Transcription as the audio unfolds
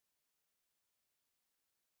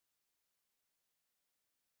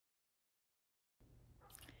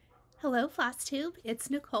Hello Flosstube, it's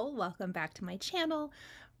Nicole. Welcome back to my channel.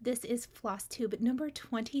 This is Flosstube number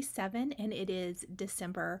 27 and it is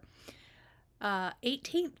December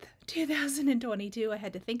 18th, 2022. I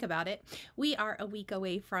had to think about it. We are a week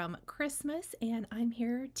away from Christmas and I'm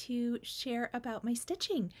here to share about my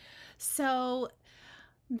stitching. So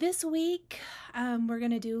this week we're going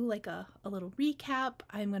to do like a little recap.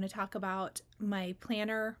 I'm going to talk about my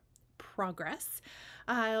planner progress.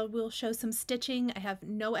 I will show some stitching. I have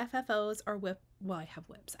no FFOs or I have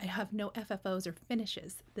whips. I have no FFOs or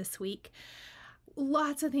finishes this week.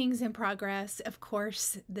 Lots of things in progress. Of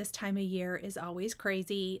course, this time of year is always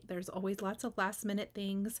crazy. There's always lots of last minute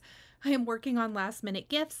things. I am working on last minute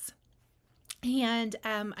gifts. And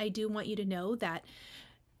I do want you to know that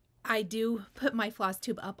I do put my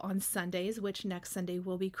Flosstube up on Sundays, which next Sunday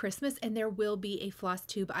will be Christmas, and there will be a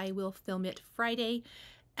Flosstube. I will film it Friday,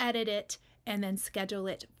 edit it, and then schedule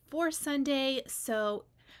it for Sunday. So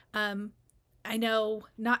I know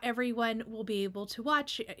not everyone will be able to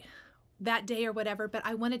watch that day or whatever, but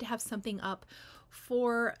I wanted to have something up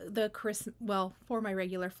for the Christmas, well, for my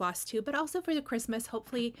regular Flosstube, but also for the Christmas.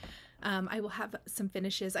 Hopefully I will have some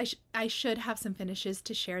finishes. I should have some finishes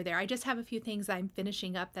to share there. I just have a few things I'm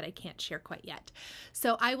finishing up that I can't share quite yet.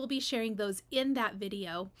 So I will be sharing those in that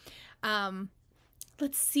video.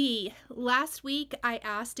 Let's see, last week I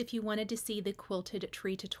asked if you wanted to see the quilted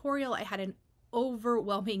tree tutorial. I had an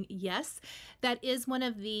overwhelming yes. That is one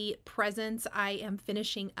of the presents I am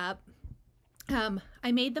finishing up.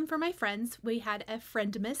 I made them for my friends. We had a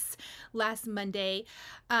Friendmas last Monday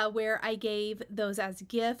where I gave those as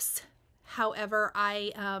gifts. However,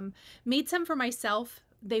 I made some for myself.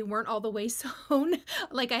 They weren't all the way sewn.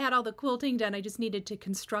 Like I had all the quilting done. I just needed to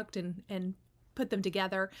construct and put them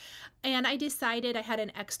together. And I decided I had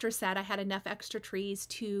an extra set. I had enough extra trees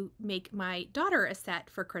to make my daughter a set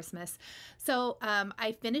for Christmas. So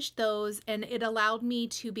I finished those and it allowed me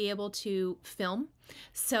to be able to film.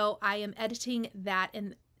 So I am editing that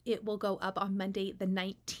and it will go up on Monday the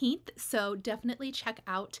 19th. So definitely check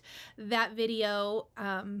out that video.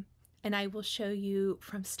 And I will show you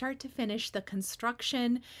from start to finish the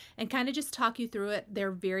construction and kind of just talk you through it. They're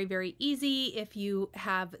very, very easy if you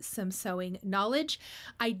have some sewing knowledge.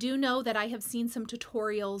 I do know that I have seen some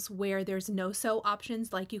tutorials where there's no sew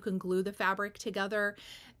options, like you can glue the fabric together.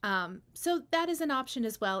 So that is an option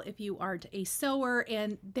as well if you aren't a sewer,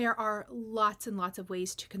 and there are lots and lots of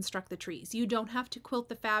ways to construct the trees. You don't have to quilt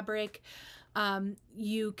the fabric.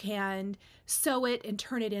 You can sew it and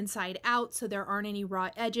turn it inside out so there aren't any raw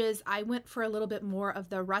edges. I went for a little bit more of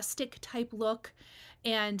the rustic type look,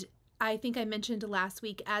 and I think I mentioned last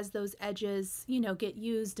week, as those edges, you know, get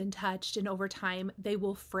used and touched, and over time they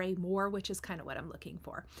will fray more, which is kind of what I'm looking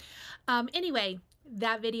for. Anyway,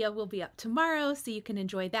 that video will be up tomorrow, so you can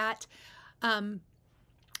enjoy that.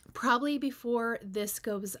 Probably before this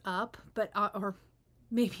goes up, but or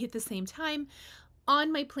maybe at the same time.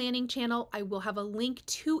 On my planning channel, I will have a link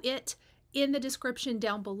to it in the description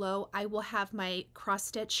down below. I will have my cross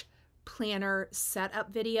stitch planner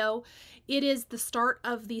setup video. It is the start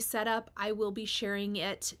of the setup. I will be sharing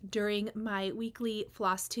it during my weekly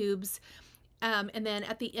Flosstubes. And then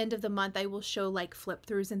at the end of the month, I will show like flip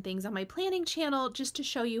throughs and things on my planning channel just to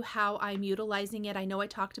show you how I'm utilizing it. I know I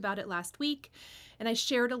talked about it last week and I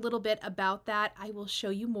shared a little bit about that. I will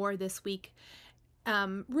show you more this week.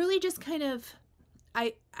 Really just kind of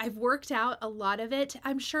I've worked out a lot of it.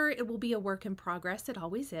 I'm sure it will be a work in progress. It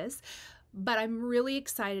always is, but I'm really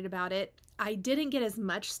excited about it. I didn't get as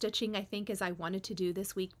much stitching, I think, as I wanted to do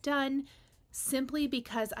this week done, simply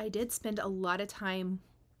because I did spend a lot of time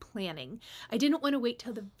planning. I didn't want to wait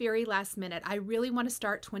till the very last minute. I really want to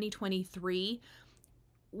start 2023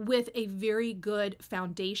 with a very good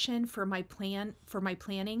foundation for my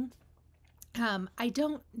planning. I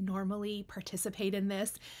don't normally participate in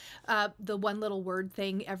this, the one little word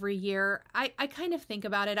thing every year. I kind of think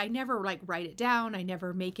about it. I never like write it down. I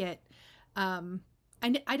never make it, I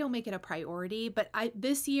don't make it a priority, but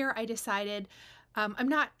this year I decided, I'm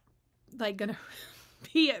not like gonna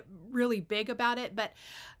be really big about it, but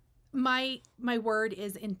my word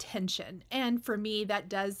is intention. And for me, that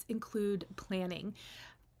does include planning.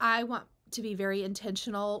 I want to be very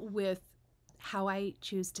intentional with how I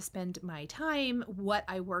choose to spend my time, what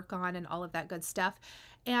I work on, and all of that good stuff.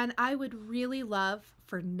 And I would really love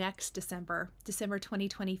for next December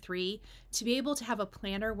 2023, to be able to have a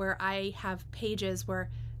planner where I have pages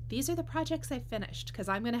where these are the projects I finished, because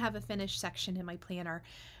I'm going to have a finished section in my planner.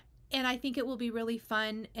 And I think it will be really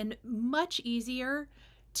fun and much easier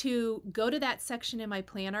to go to that section in my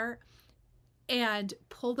planner and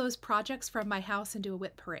pull those projects from my house and do a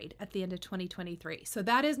whip parade at the end of 2023. So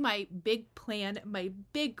that is my big plan, my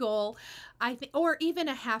big goal, I think, or even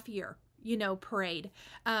a half year, you know, parade.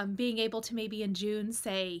 Being able to maybe in June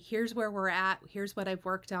say, here's where we're at, here's what I've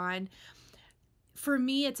worked on. For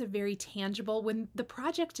me, it's a very tangible, when the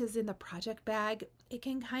project is in the project bag, it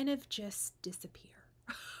can kind of just disappear.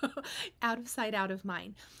 Out of sight, out of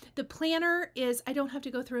mind. The planner is, I don't have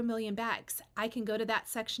to go through a million bags. I can go to that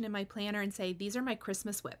section in my planner and say, these are my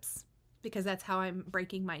Christmas whips, because that's how I'm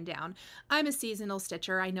breaking mine down. I'm a seasonal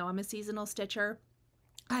stitcher. I know I'm a seasonal stitcher.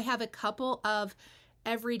 I have a couple of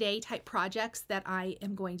everyday type projects that I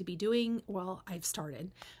am going to be doing. Well, I've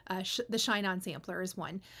started. The Shine On Sampler is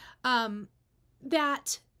one.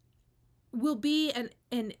 That will be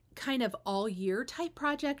an kind of all year type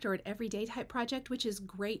project or an everyday type project, which is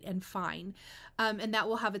great and fine. And that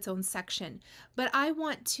will have its own section. But I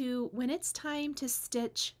want to, when it's time to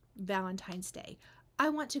stitch Valentine's Day, I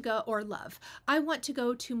want to go, or love, I want to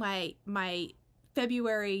go to my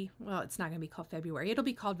February, well, it's not going to be called February, it'll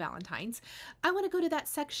be called Valentine's. I want to go to that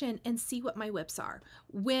section and see what my whips are.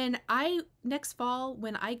 When next fall,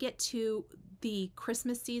 when I get to the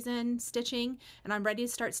Christmas season stitching and I'm ready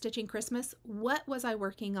to start stitching Christmas, what was I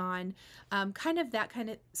working on?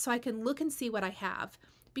 So I can look and see what I have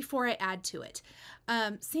before I add to it.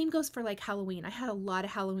 Same goes for like Halloween. I had a lot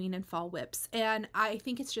of Halloween and fall whips, and I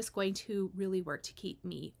think it's just going to really work to keep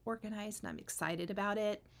me organized, and I'm excited about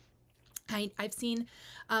it. I've seen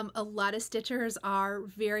a lot of stitchers are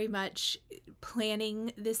very much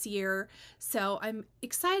planning this year, so I'm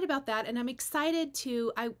excited about that, and I'm excited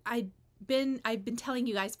to, I've been telling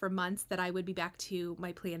you guys for months that I would be back to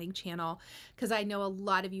my planning channel, because I know a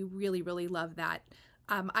lot of you really, really love that.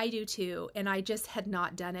 I do too, and I just had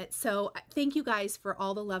not done it. So thank you guys for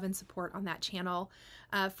all the love and support on that channel.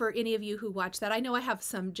 For any of you who watch that, I know I have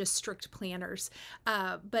some just strict planners,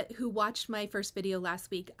 but who watched my first video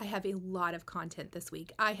last week, I have a lot of content this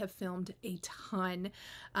week. I have filmed a ton.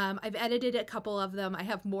 I've edited a couple of them. I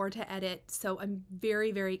have more to edit, so I'm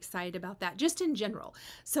very, very excited about that, just in general.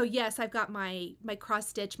 So yes, I've got my cross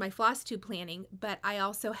stitch, my Flosstube planning, but I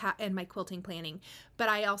also have, and my quilting planning, but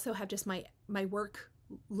I also have just my work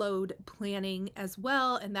load planning as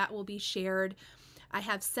well, and that will be shared. I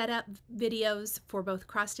have set up videos for both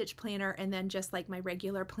cross stitch planner and then just like my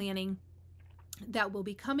regular planning that will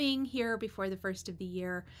be coming here before the first of the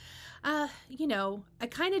year. You know, I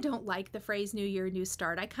kind of don't like the phrase new year, new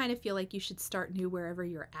start. I kind of feel like you should start new wherever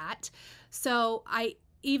you're at. So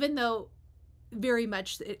even though very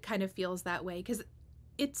much it kind of feels that way, because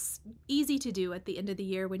it's easy to do at the end of the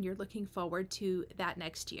year when you're looking forward to that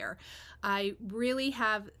next year. I really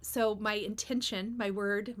have, so my intention, my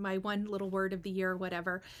one little word of the year,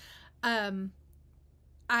 whatever, my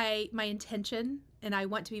intention, and I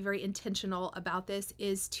want to be very intentional about this,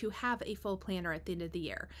 is to have a full planner at the end of the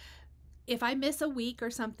year. If I miss a week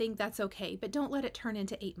or something, that's okay, but don't let it turn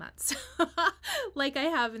into 8 months like I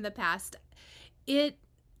have in the past. It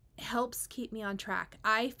helps keep me on track.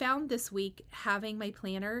 I found this week having my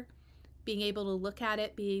planner, being able to look at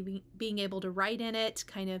it, being able to write in it,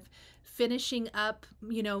 kind of finishing up,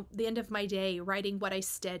 you know, the end of my day, writing what I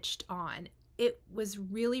stitched on. It was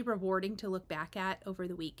really rewarding to look back at over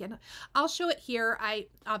the week. And I'll show it here. I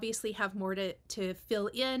obviously have more to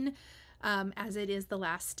fill in, as it is the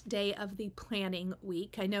last day of the planning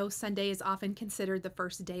week. I know Sunday is often considered the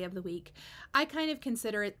first day of the week. I kind of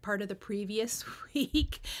consider it part of the previous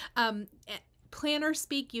week. Planner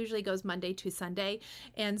speak usually goes Monday to Sunday,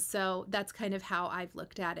 and so that's kind of how I've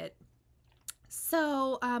looked at it.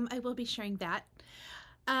 So I will be sharing that.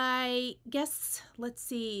 I guess, let's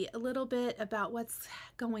see, a little bit about what's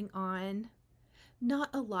going on.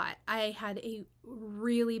 Not a lot. I had a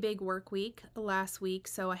really big work week last week,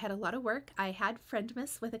 so I had a lot of work. I had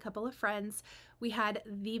Friendmas with a couple of friends. We had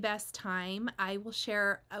the best time. I will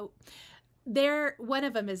share. One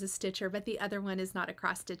of them is a stitcher, but the other one is not a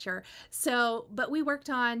cross stitcher. So, but we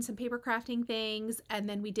worked on some paper crafting things, and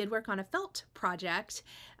then we did work on a felt project.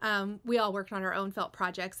 We all worked on our own felt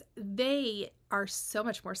projects. They are so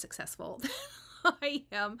much more successful than I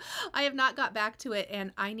am. I have not got back to it,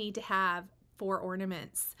 and I need to have 4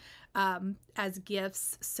 ornaments as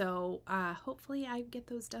gifts, so hopefully I get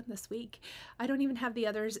those done this week. I don't even have the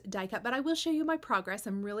others die cut, but I will show you my progress.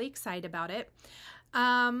 I'm really excited about it.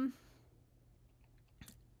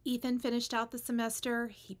 Ethan finished out the semester.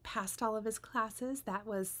 He passed all of his classes. That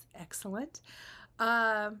was excellent.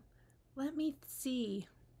 Let me see.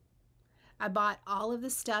 I bought all of the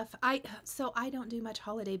stuff. So I don't do much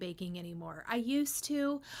holiday baking anymore. I used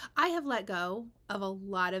to. I have let go of a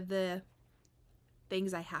lot of the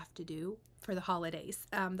things I have to do for the holidays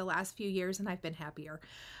the last few years, and I've been happier.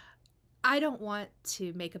 I don't want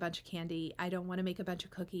to make a bunch of candy. I don't want to make a bunch of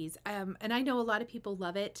cookies. And I know a lot of people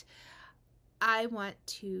love it. I want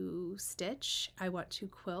to stitch. I want to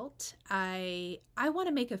quilt. I want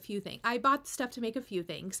to make a few things. I bought stuff to make a few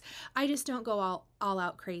things. I just don't go all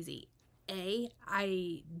out crazy.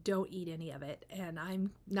 I don't eat any of it, and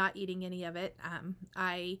I'm not eating any of it.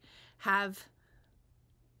 I have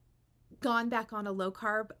gone back on a low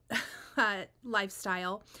carb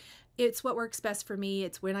lifestyle. It's what works best for me.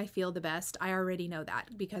 It's when I feel the best. I already know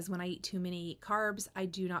that, because when I eat too many carbs, I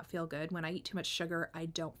do not feel good. When I eat too much sugar, I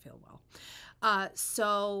don't feel well.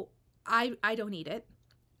 So I don't eat it.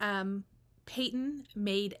 Peyton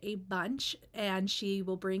made a bunch, and she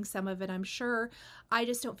will bring some of it, I'm sure. I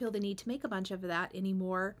just don't feel the need to make a bunch of that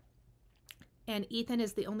anymore. And Ethan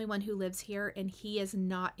is the only one who lives here, and he is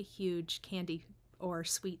not a huge candy or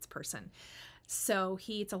sweets person. So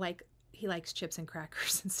he likes chips and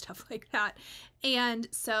crackers and stuff like that. And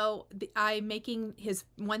so I'm making his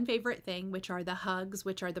one favorite thing, which are the hugs,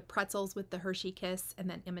 which are the pretzels with the Hershey Kiss and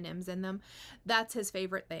then M&Ms in them. That's his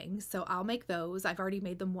favorite thing. So I'll make those. I've already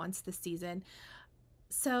made them once this season.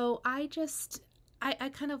 So I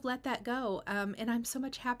kind of let that go. And I'm so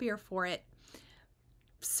much happier for it.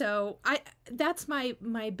 So that's my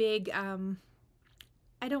big,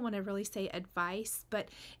 I don't want to really say advice, but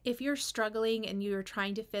if you're struggling and you're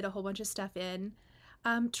trying to fit a whole bunch of stuff in,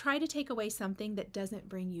 try to take away something that doesn't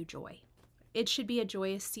bring you joy. It should be a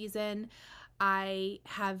joyous season. I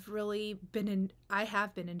have been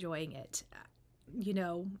enjoying it. You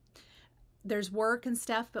know, there's work and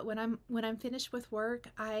stuff, but when I'm finished with work,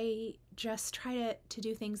 I just try to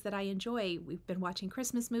do things that I enjoy. We've been watching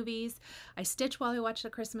Christmas movies. I stitch while I watch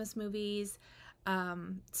the Christmas movies.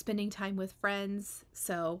 Spending time with friends.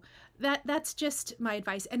 So that's just my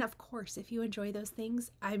advice. And of course, if you enjoy those things,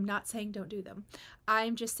 I'm not saying don't do them.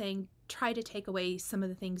 I'm just saying try to take away some of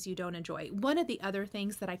the things you don't enjoy. One of the other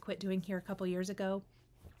things that I quit doing here a couple years ago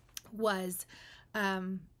was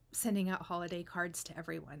sending out holiday cards to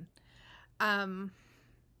everyone.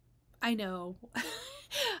 I know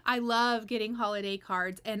I love getting holiday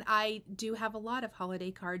cards, and I do have a lot of holiday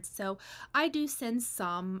cards, so I do send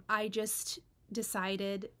some. I just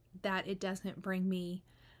decided that it doesn't bring me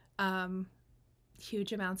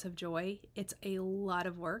huge amounts of joy. It's a lot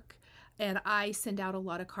of work, and I send out a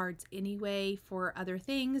lot of cards anyway for other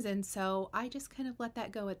things, and so I just kind of let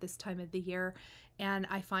that go at this time of the year, and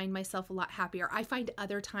I find myself a lot happier. I find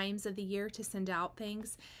other times of the year to send out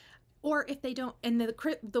things, or if they don't, and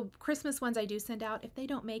the Christmas ones I do send out, if they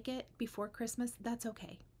don't make it before Christmas, that's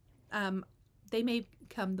okay. They may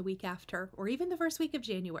come the week after, or even the first week of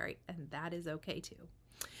January, and that is okay too.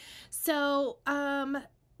 So,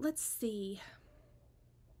 let's see.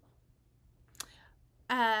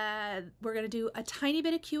 We're going to do a tiny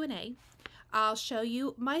bit of Q&A. I'll show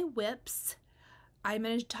you my whips. I'm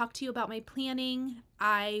going to talk to you about my planning.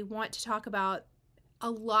 I want to talk about, a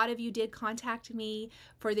lot of you did contact me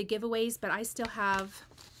for the giveaways, but I still have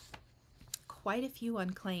quite a few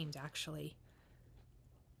unclaimed, actually.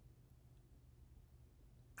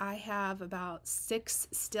 I have about 6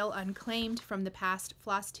 still unclaimed from the past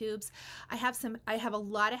Flosstubes. I have a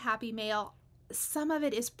lot of happy mail. Some of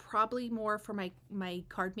it is probably more for my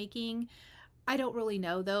card making. I don't really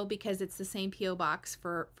know though, because it's the same P.O. box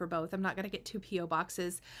for both. I'm not going to get 2 P.O.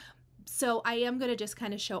 boxes. So I am going to just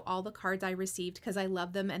kind of show all the cards I received because I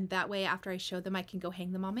love them, and that way after I show them I can go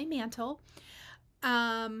hang them on my mantle.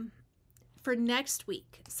 For next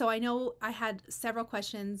week, so I know I had several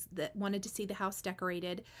questions that wanted to see the house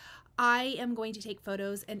decorated. I am going to take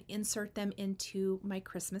photos and insert them into my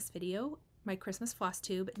Christmas video, my Christmas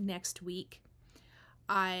Flosstube next week.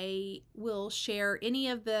 I will share any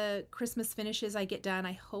of the Christmas finishes I get done.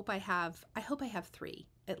 I hope I have 3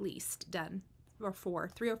 at least done, or 4,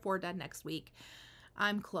 3 or 4 done next week.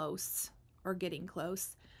 I'm close, or getting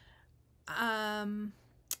close.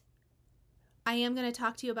 I am going to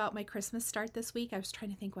talk to you about my Christmas start this week. I was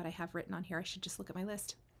trying to think what I have written on here. I should just look at my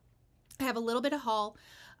list. I have a little bit of haul.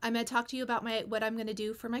 I'm going to talk to you about what I'm going to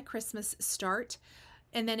do for my Christmas start.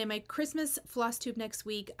 And then in my Christmas Flosstube next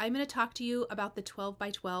week, I'm going to talk to you about the 12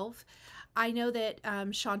 by 12. I know that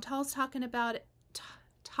Chantal's talked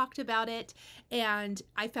about it, and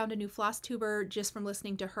I found a new Flosstuber just from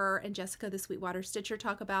listening to her and Jessica the Sweetwater Stitcher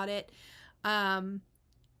talk about it.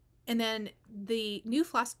 And then the new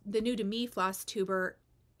to me Flosstuber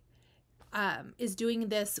is doing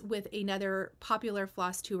this with another popular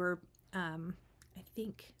Flosstuber.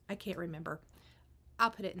 I can't remember.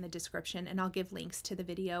 I'll put it in the description, and I'll give links to the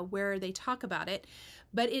video where they talk about it.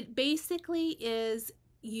 But it basically is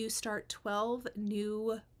you start 12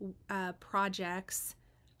 new projects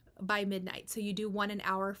by midnight. So you do one an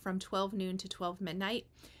hour from 12 noon to 12 midnight.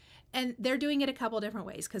 And they're doing it a couple different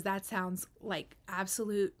ways, because that sounds like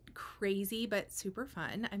absolute crazy, but super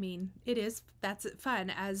fun. I mean, it is. That's fun.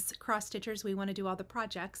 As cross stitchers, we want to do all the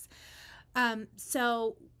projects.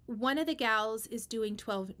 So one of the gals is doing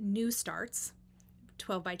 12 new starts,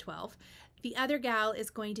 12 by 12. The other gal is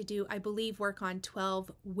going to do, I believe, work on 12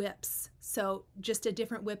 whips. So just a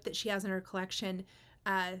different whip that she has in her collection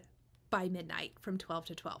by midnight from 12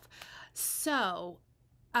 to 12. So,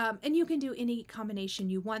 and you can do any combination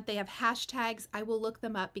you want. They have hashtags. I will look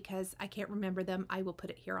them up because I can't remember them. I will put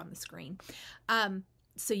it here on the screen.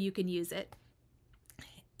 So you can use it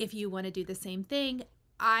if you want to do the same thing.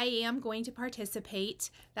 I am going to participate.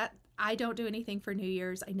 That I don't do anything for New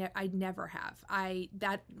Year's. I never have.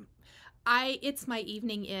 It's my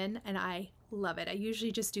evening in, and I love it. I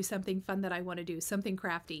usually just do something fun that I want to do, something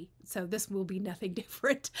crafty. So this will be nothing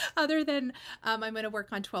different other than I'm going to work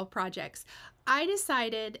on 12 projects. I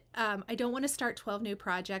decided I don't want to start 12 new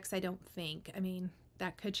projects, I don't think. I mean,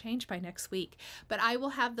 that could change by next week, but I will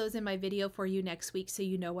have those in my video for you next week so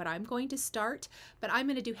you know what I'm going to start, but I'm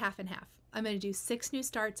going to do half and half. I'm going to do 6 new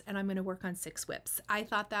starts, and I'm going to work on 6 whips. I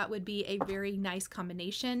thought that would be a very nice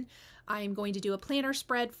combination. I'm going to do a planner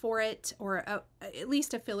spread for it, or at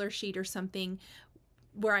least a filler sheet or something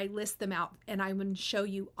where I list them out, and I'm going to show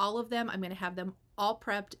you all of them. I'm going to have them all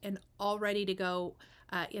prepped and all ready to go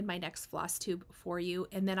in my next Flosstube for you.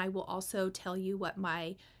 And then I will also tell you what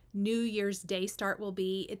my New Year's Day start will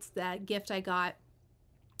be. It's that gift I got,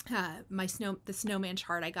 the snowman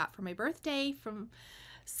chart I got for my birthday from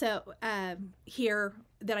here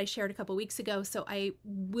that I shared a couple weeks ago. So I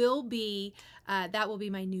will be, that will be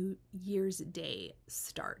my New Year's Day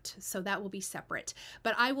start. So that will be separate,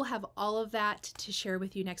 but I will have all of that to share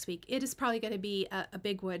with you next week. It is probably going to be a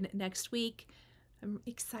big one next week. I'm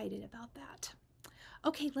excited about that.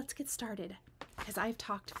 Okay, let's get started because I've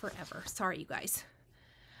talked forever. Sorry, you guys.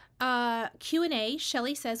 Q&A,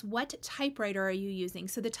 Shelly says, what typewriter are you using?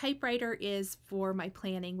 So the typewriter is for my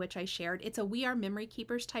planning, which I shared. It's a We Are Memory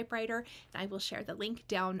Keepers typewriter, and I will share the link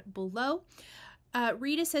down below.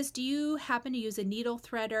 Rita says, do you happen to use a needle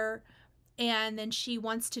threader? And then she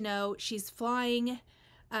wants to know, she's flying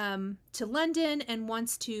to London and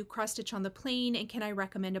wants to cross stitch on the plane, and can I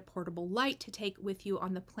recommend a portable light to take with you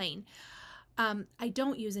on the plane? I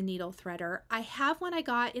don't use a needle threader. I have one I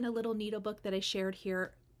got in a little needle book that I shared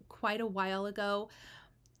here quite a while ago,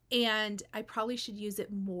 and I probably should use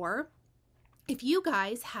it more. If you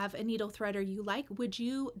guys have a needle threader you like, would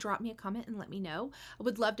you drop me a comment and let me know? I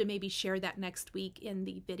would love to maybe share that next week in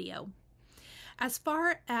the video. As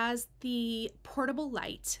far as the portable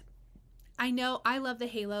light, I know I love the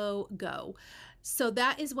Halo Go, so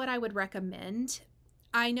that is what I would recommend.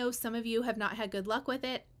 I know some of you have not had good luck with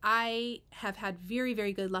it. I have had very,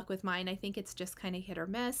 very good luck with mine. I think it's just kind of hit or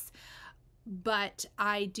miss. But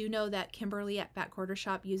I do know that Kimberly at Back Quarter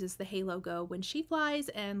Shop uses the Halo Go when she flies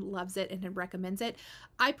and loves it and recommends it.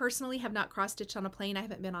 I personally have not cross-stitched on a plane. I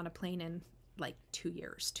haven't been on a plane in like 2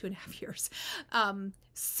 years, 2.5 years. And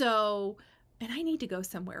I need to go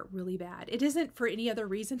somewhere really bad. It isn't for any other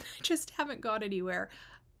reason. I just haven't gone anywhere.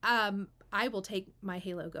 I will take my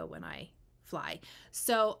Halo Go when I fly.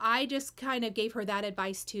 So I just kind of gave her that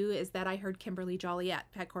advice too, is that I heard Kimberly Jolly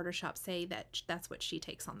at Pet Quarter Shop say that that's what she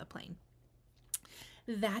takes on the plane.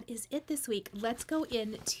 That is it this week. Let's go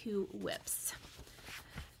into whips.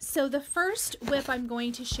 So the first whip I'm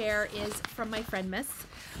going to share is from my friend Miss.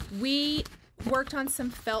 We worked on some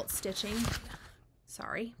felt stitching.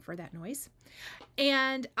 Sorry for that noise.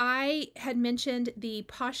 And I had mentioned the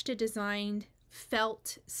Pashta designed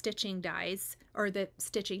felt stitching dies, or the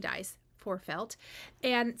stitching dies for felt.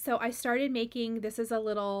 And so I started making, this is a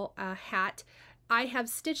little hat. I have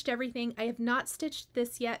stitched everything. I have not stitched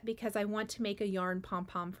this yet because I want to make a yarn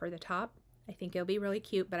pom-pom for the top. I think it'll be really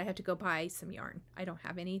cute, but I have to go buy some yarn. I don't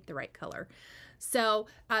have any the right color. So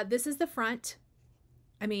this is the front.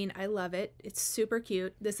 I mean, I love it. It's super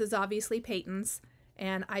cute. This is obviously Peyton's,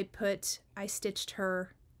 and I stitched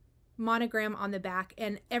her monogram on the back,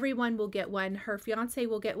 and everyone will get one. Her fiance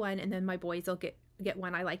will get one, and then my boys will get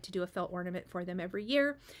one. I like to do a felt ornament for them every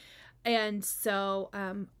year. And so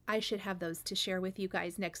I should have those to share with you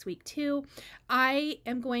guys next week too. I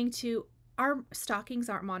am going to, our stockings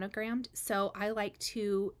aren't monogrammed, so I like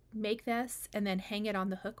to make this and then hang it on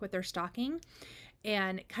the hook with their stocking,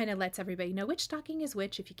 and it kind of lets everybody know which stocking is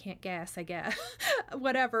which, if you can't guess, I guess.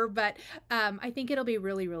 Whatever, but I think it'll be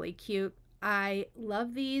really, really cute. I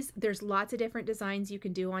love these. There's lots of different designs you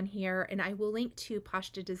can do on here, and I will link to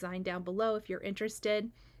Pashta Design down below if you're interested.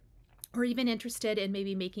 or even interested in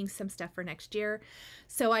maybe making some stuff for next year.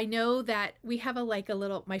 So I know that we have a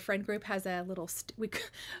little, my friend group has a little,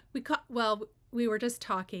 we were just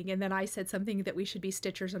talking, and then I said something that we should be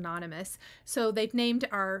Stitchers Anonymous. So they've named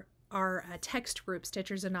our text group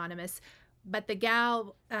Stitchers Anonymous, but the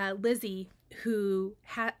gal, Lizzie, who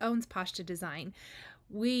owns Pashta Design,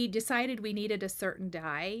 we decided we needed a certain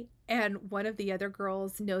die, and one of the other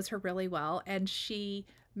girls knows her really well, and she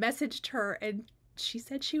messaged her and she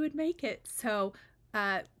said she would make it. So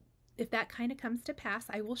if that kind of comes to pass,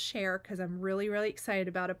 I will share, because I'm really, really excited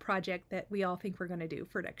about a project that we all think we're going to do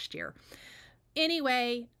for next year.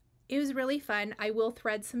 Anyway, it was really fun. I will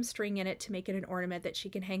thread some string in it to make it an ornament that she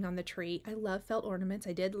can hang on the tree. I love felt ornaments.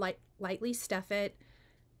 I did lightly stuff it.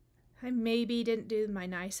 I maybe didn't do my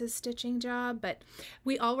nicest stitching job, but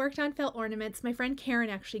we all worked on felt ornaments. My friend Karen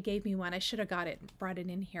actually gave me one. I should have brought it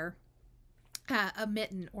in here. A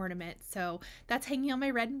mitten ornament. So that's hanging on my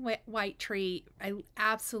red and white tree. I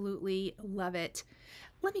absolutely love it.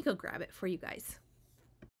 Let me go grab it for you guys.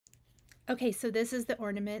 Okay, so this is the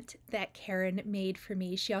ornament that Karen made for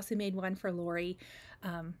me. She also made one for Lori.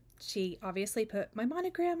 She obviously put my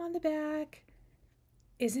monogram on the back.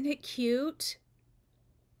 Isn't it cute?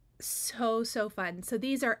 So fun. So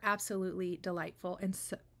these are absolutely delightful and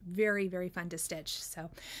so very, very fun to stitch. So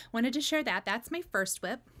wanted to share that. That's my first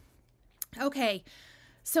whip. Okay,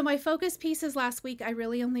 so my focus pieces last week, I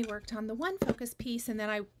really only worked on the one focus piece, and then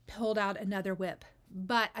I pulled out another whip,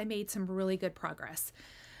 but I made some really good progress.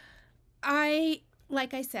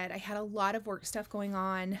 Like I said, I had a lot of work stuff going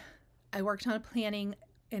on. I worked on planning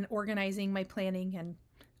and organizing my planning and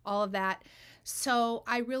all of that. So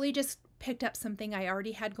I really just picked up something I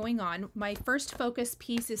already had going on. My first focus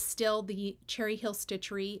piece is still the Cherry Hill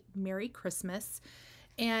Stitchery Merry Christmas.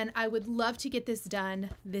 And I would love to get this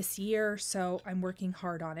done this year, so I'm working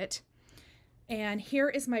hard on it. And here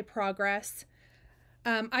is my progress.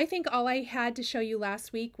 I think all I had to show you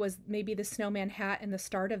last week was maybe the snowman hat and the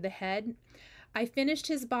start of the head. I finished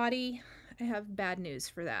his body. I have bad news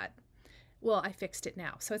for that. Well, I fixed it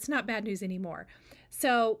now, so it's not bad news anymore.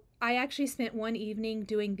 So I actually spent one evening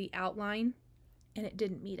doing the outline, and it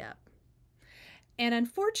didn't meet up. And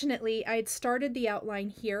unfortunately, I had started the outline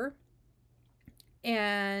here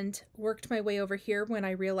and worked my way over here when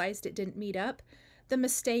I realized it didn't meet up. The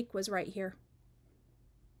mistake was right here.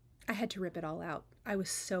 I had to rip it all out. I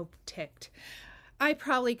was so ticked. I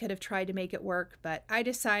probably could have tried to make it work, but I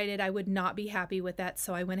decided I would not be happy with that,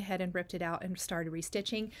 so I went ahead and ripped it out and started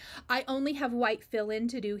restitching. I only have white fill-in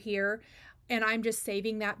to do here, and I'm just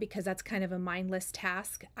saving that because that's kind of a mindless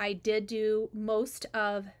task. I did do most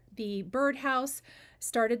of the birdhouse,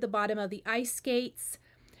 started the bottom of the ice skates.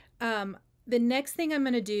 The next thing I'm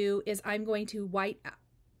going to do is I'm going to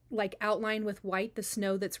outline with white the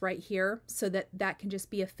snow that's right here, so that can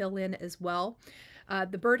just be a fill-in as well.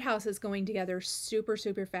 The birdhouse is going together super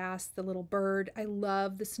fast. The little bird, I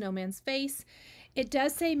love the snowman's face. It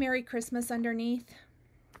does say Merry Christmas underneath.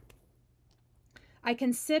 I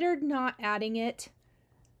considered not adding it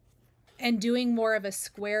and doing more of a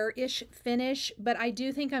square-ish finish, but I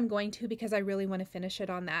do think I'm going to, because I really want to finish it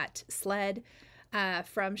on that sled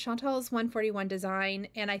from Chantal's 141 design,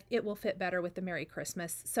 and it will fit better with the Merry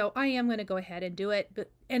Christmas. So I am going to go ahead and do it,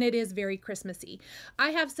 and it is very Christmassy.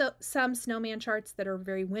 I have some snowman charts that are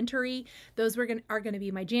very wintry. Those are going to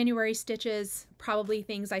be my January stitches, probably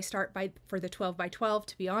things I start for the 12 by 12,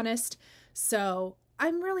 to be honest. So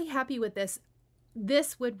I'm really happy with this.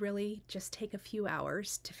 This would really just take a few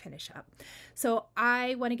hours to finish up. So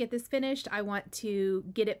I want to get this finished. I want to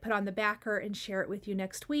get it put on the backer and share it with you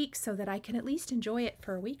next week so that I can at least enjoy it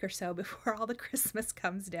for a week or so before all the Christmas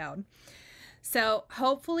comes down. So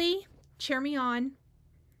hopefully, cheer me on.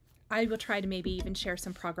 I will try to maybe even share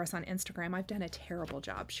some progress on Instagram. I've done a terrible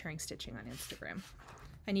job sharing stitching on Instagram.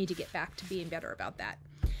 I need to get back to being better about that.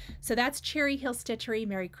 So that's Cherry Hill Stitchery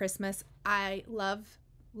Merry Christmas. I love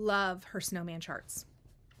her snowman charts.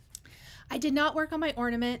 I did not work on my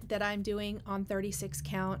ornament that I'm doing on 36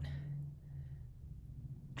 count.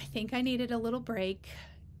 I think I needed a little break.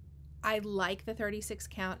 I like the 36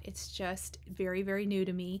 count. It's just very, very new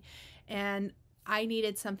to me, and I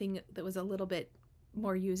needed something that was a little bit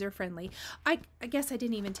more user-friendly. I guess I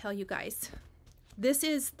didn't even tell you guys. This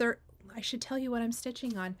is I should tell you what I'm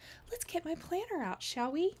stitching on. Let's get my planner out,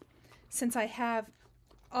 shall we? Since I have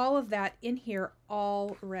all of that in here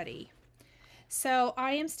already. So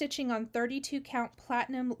I am stitching on 32 count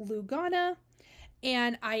Platinum Lugana,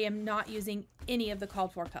 and I am not using any of the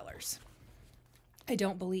called for colors. I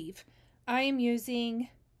don't believe. I am using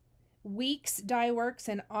Weeks Dye Works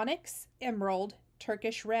and Onyx Emerald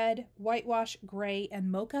Turkish red, whitewash, gray, and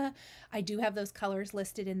mocha. I do have those colors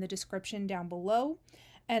listed in the description down below.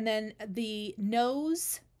 And then the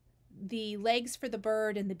nose, the legs for the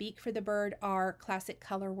bird, and the beak for the bird are classic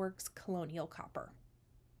Colorworks Colonial copper.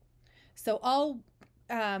 So all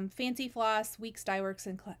Fancy Floss, Weeks Dye Works,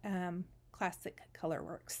 and classic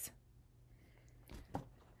Colorworks.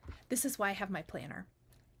 This is why I have my planner.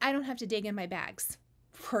 I don't have to dig in my bags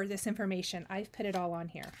for this information. I've put it all on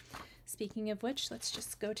here. Speaking of which, let's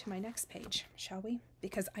just go to my next page, shall we?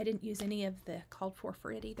 Because I didn't use any of the called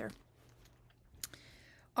for it either.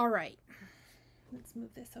 All right, let's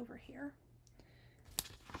move this over here.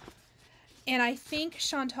 And I think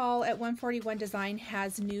Chantal at 141 Design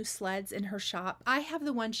has new sleds in her shop. I have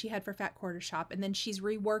the one she had for Fat Quarter Shop, and then she's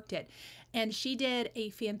reworked it. And she did a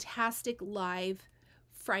fantastic live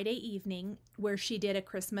Friday evening where she did a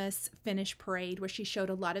Christmas finish parade where she showed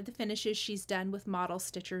a lot of the finishes she's done with model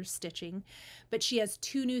stitchers stitching, but she has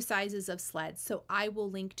 2 new sizes of sleds. So I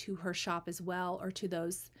will link to her shop as well, or to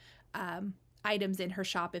those items in her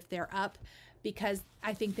shop if they're up, because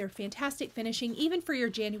I think they're fantastic finishing, even for your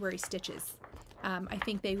January stitches. I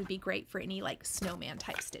think they would be great for any like snowman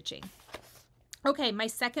type stitching. Okay, my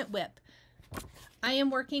second whip. I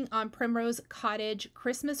am working on Primrose Cottage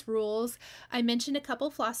Christmas Rules. I mentioned a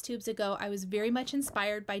couple floss tubes ago, I was very much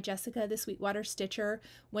inspired by Jessica, the Sweetwater Stitcher,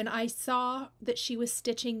 when I saw that she was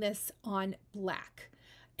stitching this on black.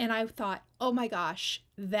 And I thought, oh my gosh,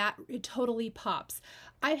 it totally pops.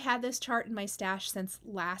 I've had this chart in my stash since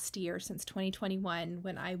last year, since 2021,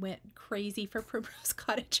 when I went crazy for Primrose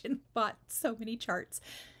Cottage and bought so many charts.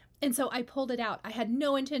 And so I pulled it out. I had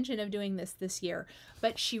no intention of doing this year,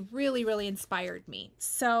 but she really, really inspired me.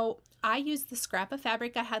 So I used the scrap of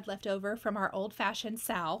fabric I had left over from our old-fashioned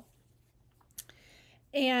sow,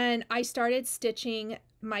 and I started stitching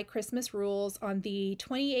my Christmas rules on the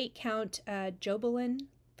 28 count Jobelin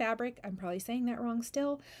fabric. I'm probably saying that wrong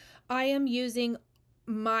still. I am using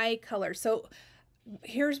my color. So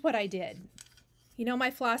here's what I did. You know,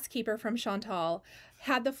 my floss keeper from Chantal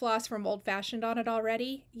had the floss from Old Fashioned on it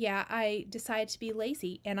already. Yeah, I decided to be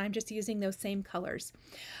lazy and I'm just using those same colors.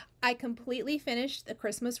 I completely finished the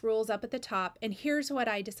Christmas rules up at the top, and here's what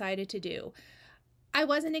I decided to do. I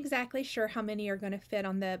wasn't exactly sure how many are going to fit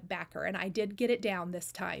on the backer, and I did get it down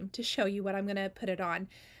this time to show you what I'm going to put it on.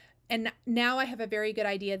 And now I have a very good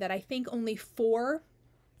idea that I think only 4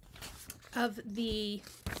 of the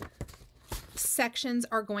sections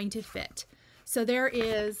are going to fit. So there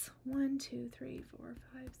is 1, 2, 3, 4,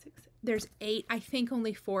 5, 6, there's 8. I think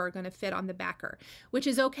only 4 are going to fit on the backer, which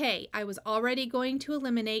is okay. I was already going to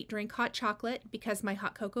eliminate Drink Hot Chocolate because my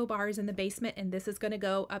hot cocoa bar is in the basement and this is going to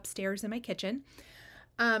go upstairs in my kitchen.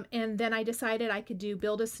 And then I decided I could do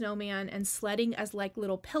Build a Snowman and sledding as like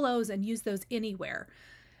little pillows and use those anywhere.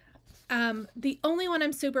 The only one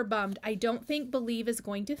I'm super bummed, I don't think Believe is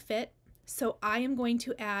going to fit. So I am going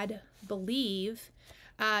to add Believe,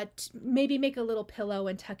 maybe make a little pillow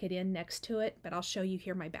and tuck it in next to it, but I'll show you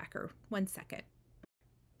here my backer. 1 second.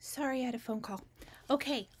 Sorry, I had a phone call.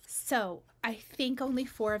 Okay, so I think only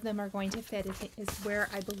 4 of them are going to fit is where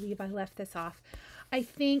I believe I left this off. I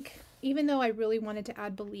think, even though I really wanted to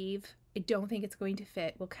add Believe, I don't think it's going to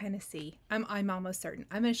fit. We'll kind of see. I'm almost certain.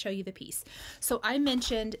 I'm going to show you the piece. So I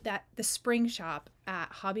mentioned that the spring shop at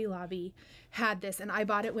Hobby Lobby had this, and I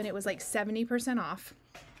bought it when it was like 70% off.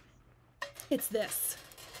 It's this,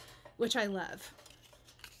 which I love.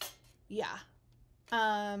 Yeah.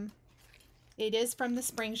 It is from the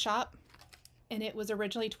spring shop, and it was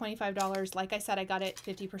originally $25. Like I said, I got it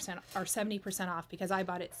 50% or 70% off because I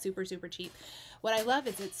bought it super, super cheap. What I love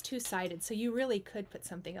is it's 2-sided, so you really could put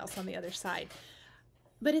something else on the other side.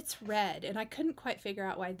 But it's red, and I couldn't quite figure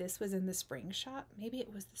out why this was in the spring shop. Maybe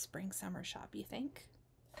it was the spring summer shop, you think?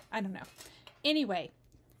 I don't know. Anyway,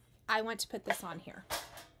 I want to put this on here.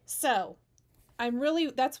 So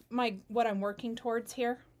that's what I'm working towards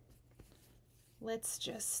here. Let's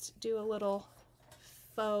just do a little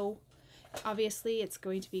faux. Obviously, it's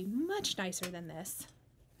going to be much nicer than this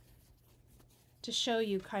to show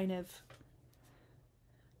you kind of.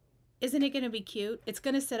 Isn't it going to be cute? It's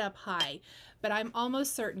going to sit up high, but I'm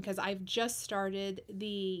almost certain because I've just started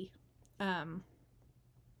the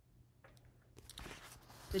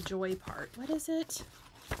joy part. What is it?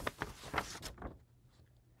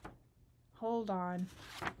 Hold on.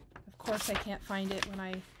 Of course I can't find it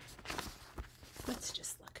when let's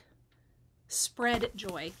just look. Spread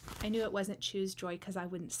Joy. I knew it wasn't Choose Joy because I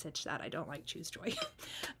wouldn't stitch that. I don't like Choose Joy.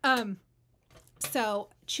 So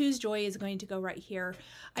Choose Joy is going to go right here.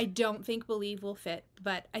 I don't think Believe will fit,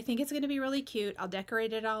 but I think it's going to be really cute. I'll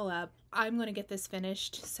decorate it all up. I'm going to get this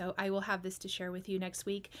finished, so I will have this to share with you next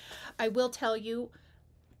week. I will tell you,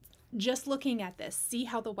 just looking at this, see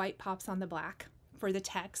how the white pops on the black for the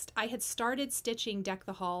text. I had started stitching Deck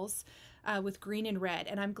the Halls with green and red,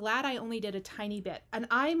 and I'm glad I only did a tiny bit. And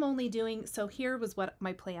I'm only doing, so here was what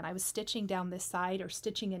my plan. I was stitching down this side, or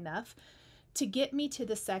stitching enough to get me to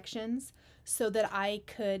the sections so that I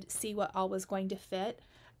could see what all was going to fit.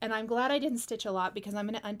 And I'm glad I didn't stitch a lot, because I'm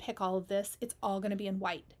going to unpick all of this. It's all going to be in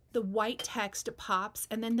white. The white text pops,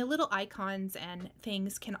 and then the little icons and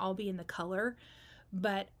things can all be in the color,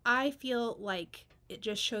 but I feel like it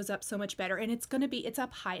just shows up so much better. And it's going to be, it's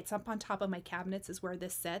up high, it's up on top of my cabinets is where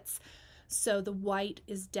this sits, so the white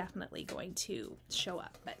is definitely going to show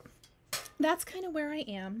up. But that's kind of where I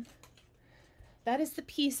am. That is the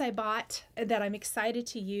piece I bought that I'm excited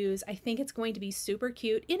to use. I think it's going to be super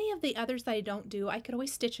cute. Any of the others that I don't do, I could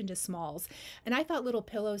always stitch into smalls. And I thought little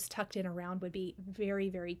pillows tucked in around would be very,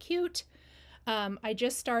 very cute. I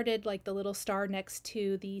just started like the little star next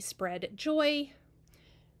to the spread Joy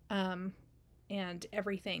and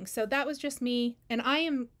everything. So that was just me. And I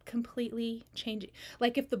am completely changing.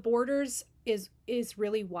 Like if the borders is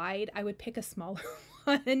really wide, I would pick a smaller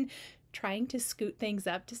one, trying to scoot things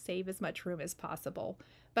up to save as much room as possible.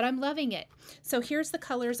 But I'm loving it. So here's the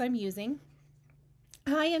colors I'm using.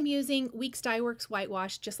 I am using Weeks Dye Works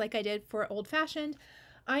Whitewash, just like I did for Old Fashioned.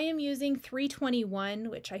 I am using 321,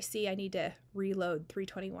 which I see I need to reload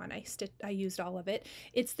 321. I used all of it.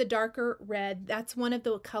 It's the darker red. That's one of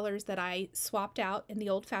the colors that I swapped out in the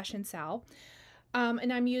Old Fashioned Sal.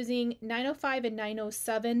 And I'm using 905 and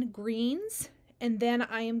 907 greens. And then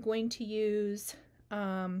I am going to use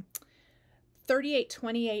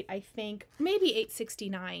 3828, I think, maybe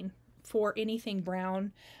 869 for anything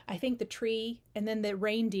brown. I think the tree, and then the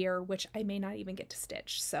reindeer, which I may not even get to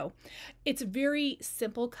stitch. So it's a very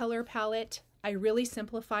simple color palette. I really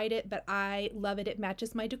simplified it, but I love it. It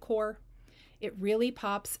matches my decor. It really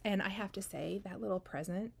pops. And I have to say, that little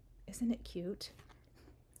present, isn't it cute?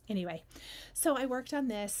 Anyway, so I worked on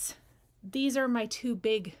this. These are my two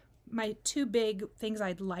big things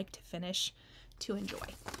I'd like to finish to enjoy.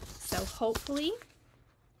 So hopefully,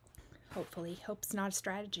 hope's not a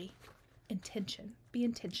strategy. Intention. Be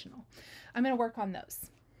intentional. I'm going to work on those.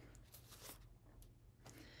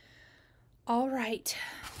 All right.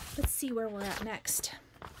 Let's see where we're at next.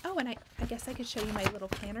 Oh, and I guess I could show you my little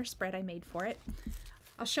planner spread I made for it.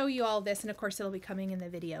 I'll show you all this, and of course it'll be coming in the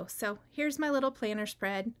video. So here's my little planner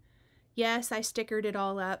spread. Yes, I stickered it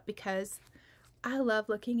all up because I love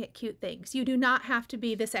looking at cute things. You do not have to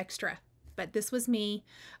be this extra. But this was me.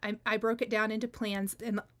 I broke it down into plans,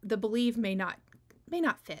 and the Believe may not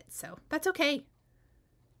fit, so that's okay.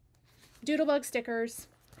 Doodlebug stickers,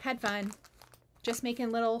 had fun. Just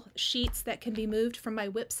making little sheets that can be moved from my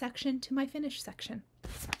whip section to my finish section.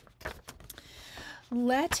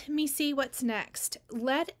 Let me see what's next.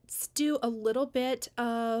 Let's do a little bit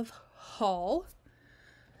of haul.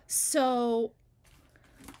 So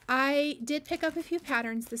I did pick up a few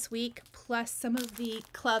patterns this week, plus some of the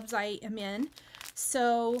clubs I am in.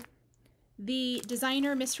 So the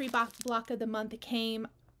designer mystery block of the month came.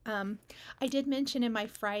 I did mention in my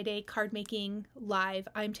Friday card making live,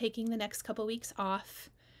 I'm taking the next couple weeks off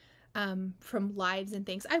from lives and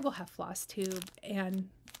things. I will have Flosstube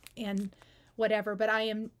and whatever, but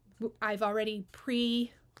I've already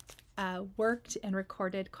worked and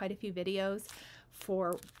recorded quite a few videos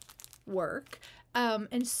for work.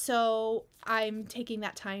 And so I'm taking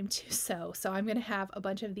that time to sew. So I'm going to have a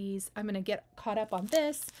bunch of these. I'm going to get caught up on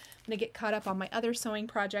this. I'm going to get caught up on my other sewing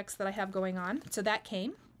projects that I have going on. So that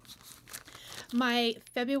came. My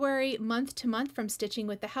February month to month from Stitching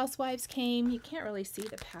with the Housewives came. You can't really see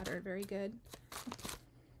the pattern very good.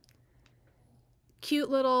 Cute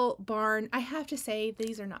little barn. I have to say,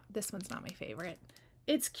 this one's not my favorite.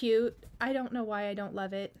 It's cute. I don't know why I don't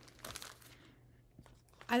love it.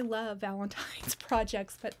 I love Valentine's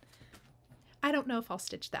projects, but I don't know if I'll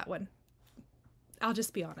stitch that one. I'll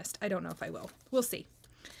just be honest. I don't know if I will. We'll see.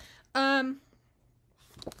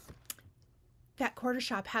 That Quarter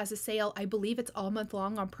Shop has a sale. I believe it's all month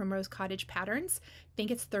long on Primrose Cottage patterns. I think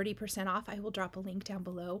it's 30% off. I will drop a link down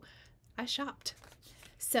below. I shopped.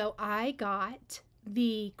 So I got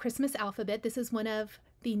the Christmas alphabet. This is one of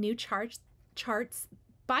the new charts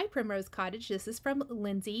by Primrose Cottage. This is from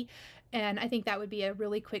Lindsay, and I think that would be a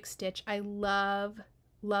really quick stitch. I love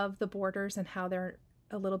the borders and how they're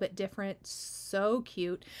a little bit different. So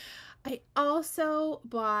cute. I also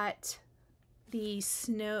bought the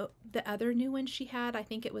other new one she had. I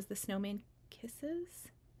think it was the Snowman Kisses.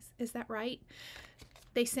 Is that right?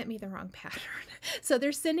 They sent me the wrong pattern. So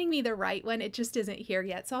they're sending me the right one. It just isn't here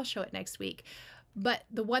yet. So I'll show it next week. But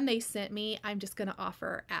the one they sent me, I'm just going to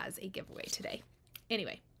offer as a giveaway today.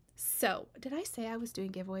 Anyway, so did I say I was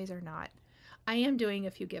doing giveaways or not? I am doing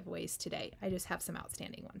a few giveaways today. I just have some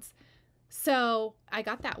outstanding ones. So I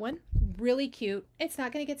got that one. Really cute. It's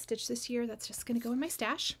not going to get stitched this year. That's just going to go in my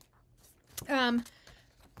stash.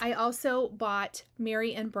 I also bought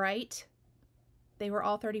Merry and Bright. They were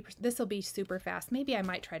all 30%. This will be super fast. Maybe I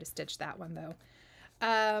might try to stitch that one though.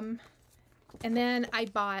 And then I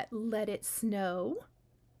bought Let It Snow.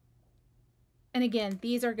 And again,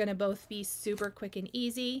 these are going to both be super quick and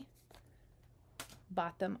easy.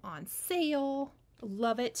 Bought them on sale.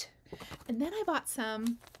 Love it. And then I bought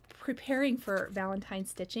some preparing for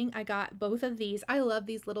Valentine's stitching. I got both of these. I love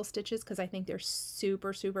these little stitches because I think they're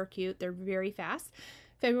super, super cute. They're very fast.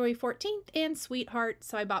 February 14th and Sweetheart.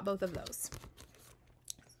 So I bought both of those.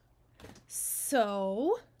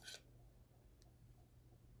 So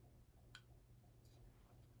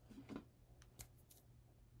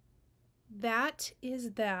that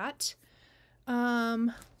is that.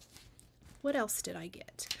 What else did I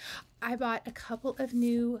get? I bought a couple of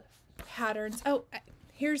new patterns. Oh,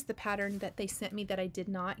 here's the pattern that they sent me that I did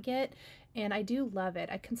not get, and I do love it.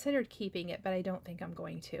 I considered keeping it, but I don't think I'm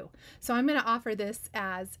going to. So I'm going to offer this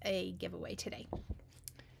as a giveaway today.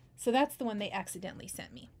 So that's the one they accidentally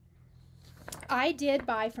sent me. I did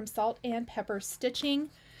buy from Salt and Pepper Stitching.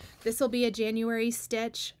 This will be a January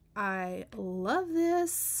stitch. I love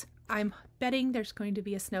this. I'm betting there's going to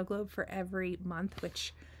be a snow globe for every month,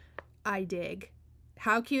 which I dig.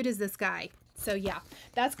 How cute is this guy? So yeah,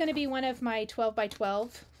 that's going to be one of my 12 by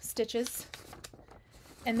 12 stitches.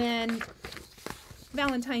 And then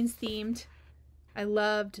Valentine's themed. I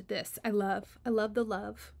loved this. I love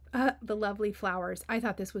the lovely flowers. I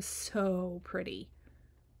thought this was so pretty.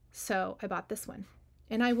 So I bought this one,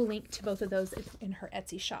 and I will link to both of those in her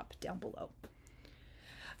Etsy shop down below.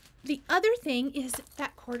 The other thing is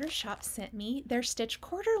Fat Quarter Shop sent me their Stitch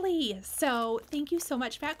Quarterly. So thank you so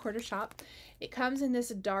much, Fat Quarter Shop. It comes in this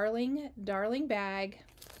darling, darling bag.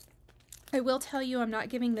 I will tell you, I'm not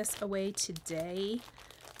giving this away today.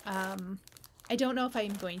 I don't know if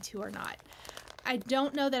I'm going to or not. I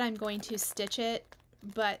don't know that I'm going to stitch it,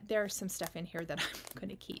 but there's some stuff in here that I'm going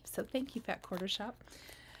to keep. So thank you, Fat Quarter Shop.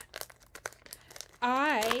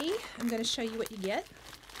 I am going to show you what you get.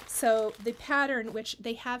 So the pattern, which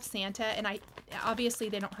they have Santa, and obviously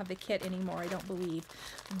they don't have the kit anymore, I don't believe,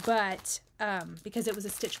 but because it was a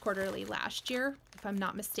Stitch Quarterly last year, if I'm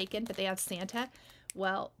not mistaken, but they have Santa.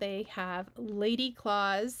 Well, they have Lady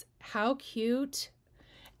Claus. How cute.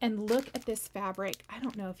 And look at this fabric. I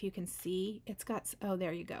don't know if you can see. It's got, oh,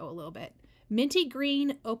 there you go, a little bit. Minty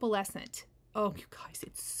green opalescent. Oh, you guys,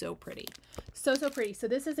 it's so pretty. So, so pretty. So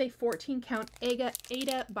this is a 14 count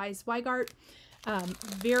Ada by Zweigart.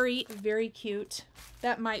 Very, very cute.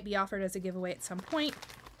 That might be offered as a giveaway at some point.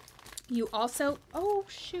 You also, oh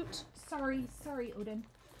shoot, sorry, Odin.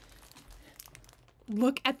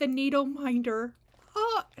 Look at the needle minder.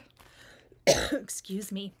 Oh,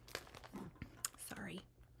 excuse me. Sorry.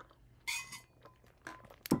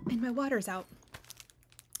 And my water's out.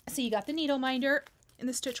 So you got the needle minder in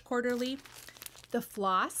the Stitch Quarterly, the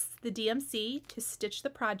floss, the DMC to stitch the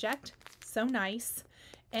project. So nice.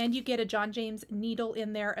 And you get a John James needle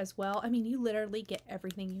in there as well. I mean, you literally get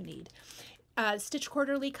everything you need. Stitch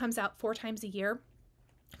Quarterly comes out 4 times a year,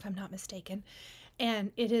 if I'm not mistaken.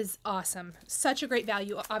 And it is awesome. Such a great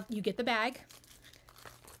value. You get the bag.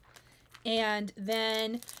 And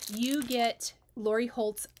then you get Lori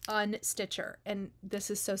Holt's Unstitcher. And this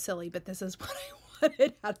is so silly, but this is what I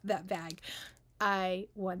wanted out of that bag. I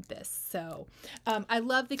want this. So I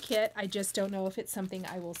love the kit. I just don't know if it's something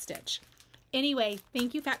I will stitch. Anyway,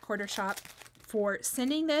 thank you, Fat Quarter Shop, for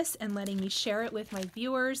sending this and letting me share it with my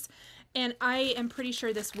viewers. And I am pretty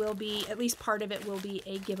sure this will be, at least part of it will be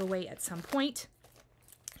a giveaway at some point.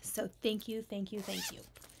 So thank you, thank you, thank you.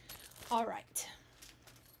 All right.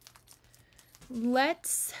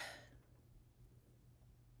 Let's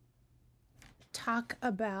talk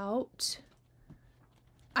about,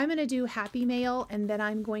 I'm going to do Happy Mail, and then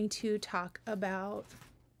I'm going to talk about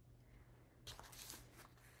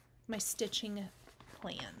my stitching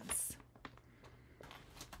plans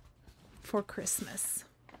for Christmas,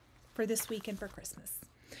 for this week and for Christmas.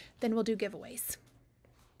 Then we'll do giveaways.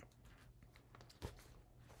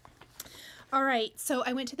 All right, so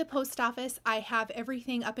I went to the post office. I have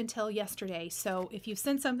everything up until yesterday. So if you've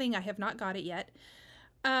sent something, I have not got it yet.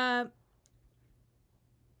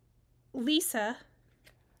 Lisa,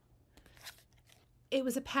 it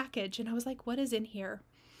was a package, and I was like, what is in here?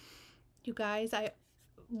 You guys,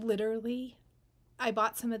 literally, I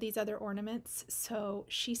bought some of these other ornaments, so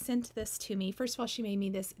she sent this to me. First of all, she made me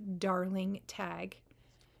this darling tag,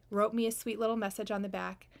 wrote me a sweet little message on the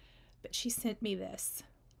back, but she sent me this.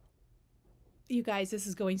 You guys, this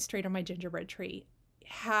is going straight on my gingerbread tree.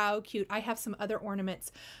 How cute. I have some other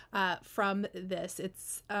ornaments from this.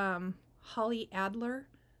 It's Holly Adler.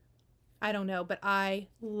 I don't know, but I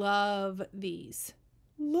love these.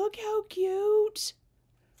 Look how cute.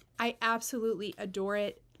 I absolutely adore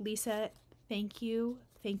it. Lisa, thank you.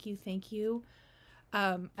 Thank you. Thank you.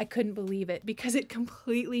 I couldn't believe it because it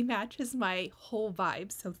completely matches my whole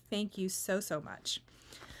vibe. So thank you so, so much.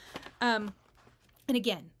 And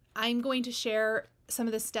again, I'm going to share some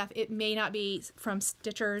of this stuff. It may not be from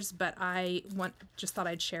Stitchers, but I just thought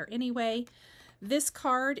I'd share anyway. This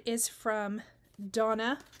card is from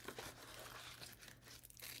Donna.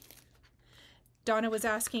 Donna was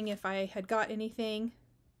asking if I had got anything.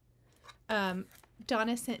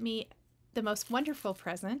 Donna sent me the most wonderful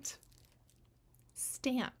present.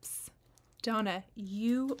 Stamps. Donna,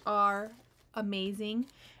 you are amazing.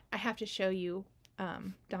 I have to show you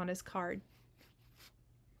Donna's card.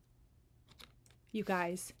 You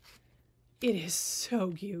guys, it is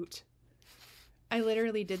so cute. I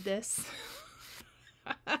literally did this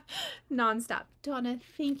nonstop. Donna,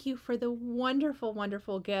 thank you for the wonderful,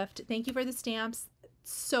 wonderful gift. Thank you for the stamps.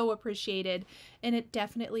 So appreciated. And it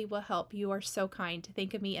definitely will help. You are so kind to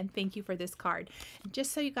think of me, and thank you for this card. And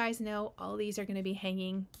just so you guys know, all these are going to be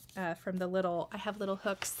hanging from the little, I have little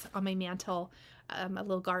hooks on my mantle, a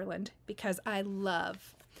little garland, because I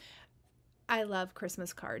love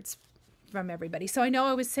Christmas cards from everybody. So I know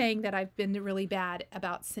I was saying that I've been really bad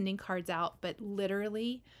about sending cards out, but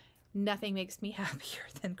literally nothing makes me happier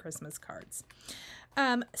than Christmas cards.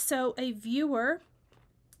 So a viewer,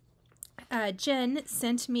 Jen,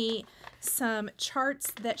 sent me some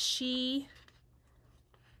charts that she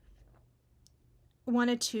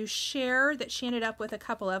wanted to share that she ended up with a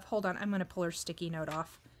couple of. Hold on, I'm going to pull her sticky note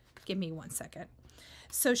off. Give me 1 second.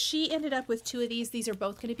 So she ended up with 2 of these. These are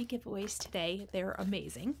both going to be giveaways today. They're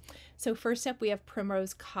amazing. So first up, we have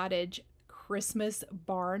Primrose Cottage Christmas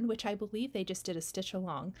Barn, which I believe they just did a stitch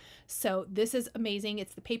along. So this is amazing.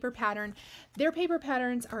 It's the paper pattern. Their paper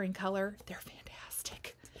patterns are in color. They're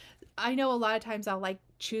fantastic. I know a lot of times I'll like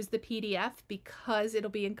choose the PDF because it'll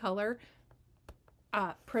be in color.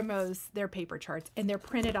 Primrose, their paper charts, and they're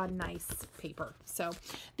printed on nice paper. So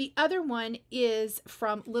the other one is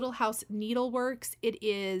from Little House Needleworks. It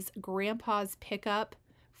is Grandpa's Pickup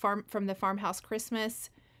from the Farmhouse Christmas.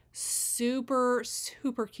 Super,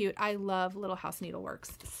 super cute. I love Little House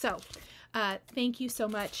Needleworks. So thank you so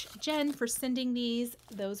much, Jen, for sending these.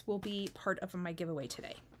 Those will be part of my giveaway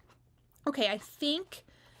today. Okay, I think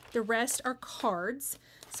the rest are cards.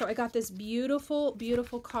 So I got this beautiful,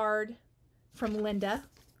 beautiful card from Linda.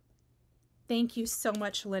 Thank you so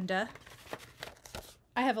much, Linda.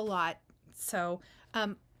 I have a lot. So,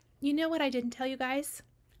 you know what I didn't tell you guys?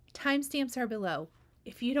 Timestamps are below.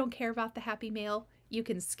 If you don't care about the Happy Mail, you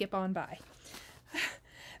can skip on by.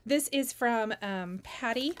 This is from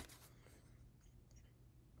Patty.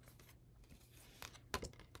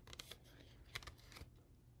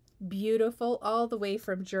 Beautiful, all the way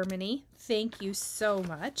from Germany. Thank you so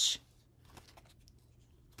much.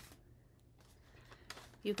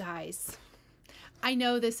 You guys, I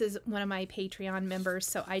know this is one of my Patreon members,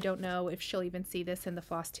 so I don't know if she'll even see this in the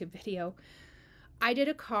Flosstube video. I did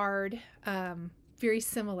a card very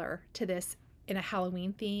similar to this in a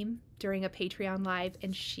Halloween theme during a Patreon live,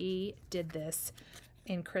 and she did this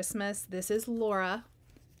in Christmas. This is Laura,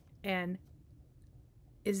 and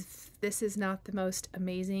this is not the most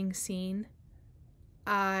amazing scene.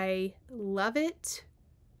 I love it.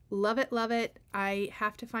 Love it, love it. I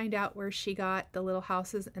have to find out where she got the little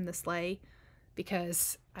houses and the sleigh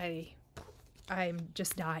because I'm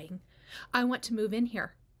just dying. I want to move in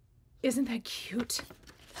here. Isn't that cute?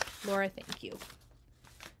 Laura, thank you.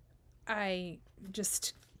 I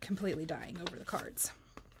just completely dying over the cards.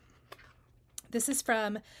 This is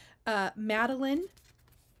from Madeline.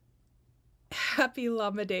 Happy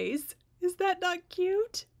Llama Days. Is that not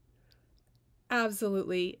cute?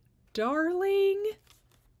 Absolutely darling.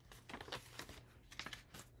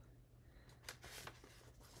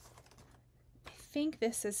 I think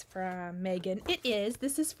this is from Megan. It is.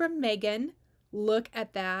 This is from Megan. Look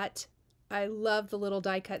at that. I love the little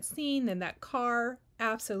die cut scene and that car.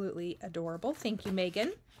 Absolutely adorable. Thank you,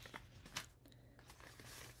 Megan.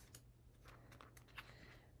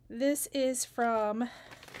 This is from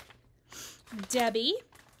Debbie.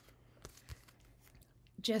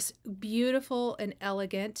 Just beautiful and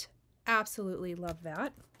elegant. Absolutely love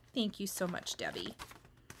that. Thank you so much, Debbie.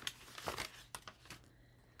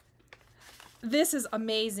 This is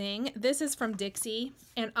amazing. This is from Dixie,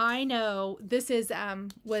 and I know this is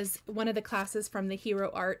was one of the classes from the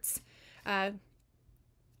Hero Arts. What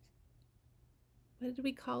did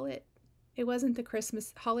we call it? It wasn't the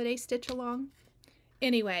Christmas holiday stitch along.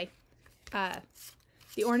 Anyway,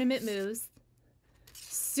 the ornament moves.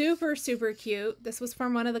 Super, super cute. This was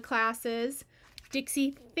from one of the classes.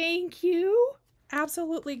 Dixie, thank you.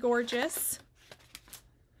 Absolutely gorgeous.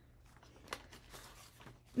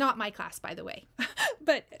 Not my class, by the way,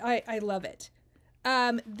 but I love it.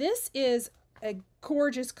 This is a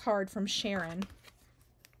gorgeous card from Sharon.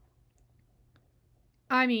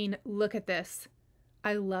 I mean, look at this.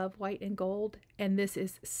 I love white and gold, and this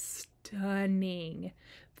is stunning.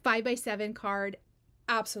 5x7 card,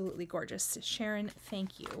 absolutely gorgeous. Sharon,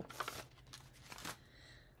 thank you.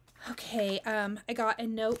 Okay, I got a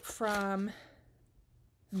note from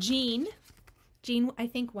Jean. Jean, I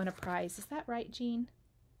think, won a prize. Is that right, Jean?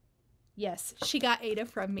 Yes, she got Ada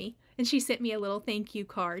from me, and she sent me a little thank you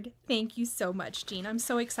card. Thank you so much, Jean. I'm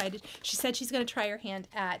so excited. She said she's going to try her hand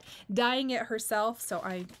at dyeing it herself, so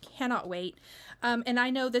I cannot wait. And I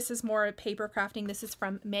know this is more paper crafting. This is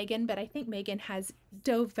from Megan, but I think Megan has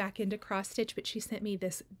dove back into cross stitch, but she sent me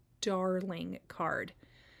this darling card.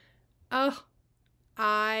 Oh,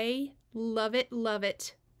 I love it, love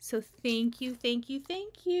it. So thank you, thank you,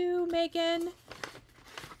 thank you, Megan.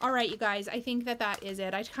 All right, you guys, I think that is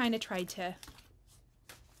it. I kind of tried to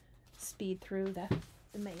speed through the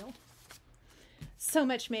mail. So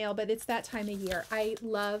much mail, but it's that time of year. I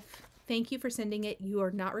love, thank you for sending it. You are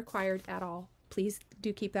not required at all. Please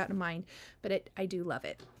do keep that in mind, but I do love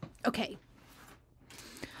it. Okay,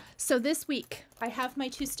 so this week I have my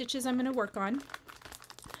 2 stitches I'm going to work on.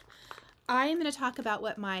 I'm going to talk about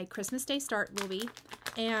what my Christmas Day start will be,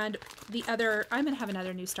 and the other, I'm going to have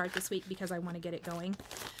another new start this week because I want to get it going.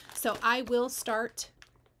 So I will start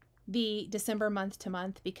the December month to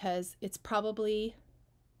month because it's probably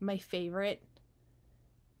my favorite.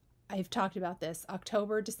 I've talked about this,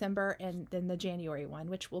 October, December, and then the January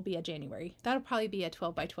one, which will be a January. That'll probably be a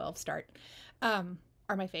 12x12 start, are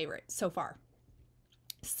my favorite so far.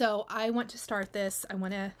 So I want to start this. I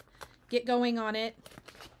want to get going on it.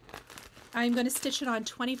 I'm going to stitch it on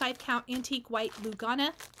 25 count antique white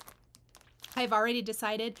Lugana. I've already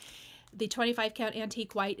decided the 25 count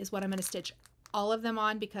antique white is what I'm going to stitch all of them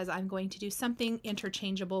on because I'm going to do something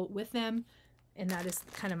interchangeable with them, and that is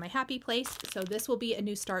kind of my happy place. So this will be a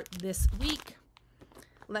new start this week.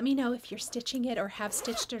 Let me know if you're stitching it or have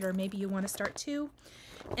stitched it, or maybe you want to start too.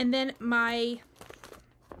 And then I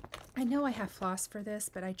know I have floss for this,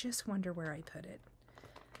 but I just wonder where I put it.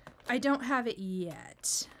 I don't have it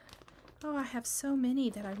yet. Oh, I have so many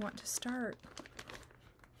that I want to start.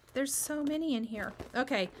 There's so many in here.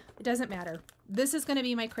 Okay, it doesn't matter. This is going to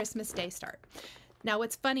be my Christmas Day start. Now,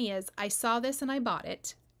 what's funny is I saw this and I bought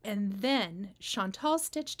it, and then Chantal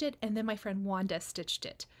stitched it, and then my friend Wanda stitched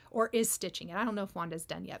it, or is stitching it. I don't know if Wanda's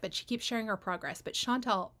done yet, but she keeps sharing her progress. But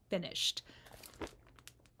Chantal finished.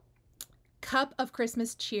 Cup of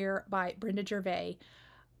Christmas Cheer by Brenda Gervais.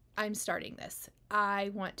 I'm starting this.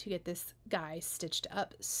 I want to get this guy stitched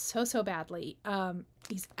up so badly. The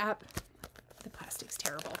plastic's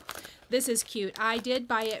terrible. This is cute. I did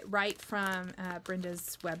buy it right from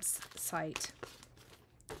Brenda's website.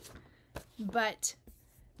 But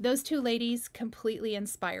those 2 ladies completely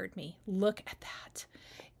inspired me. Look at that.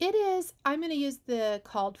 It is, I'm going to use the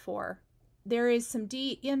called for. There is some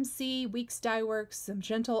DMC, Weeks Dye Works, some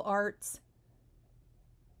Gentle Arts.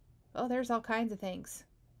 Oh, there's all kinds of things.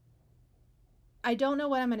 I don't know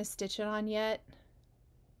what I'm going to stitch it on yet.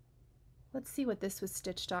 Let's see what this was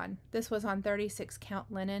stitched on. This was on 36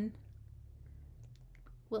 count linen.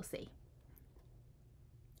 We'll see.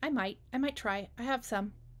 I might try. I have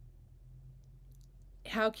some.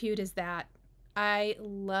 How cute is that? I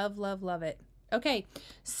love, love, love it. Okay,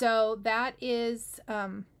 so that is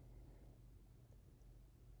going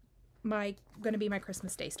to be my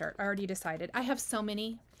Christmas Day start. I already decided. I have so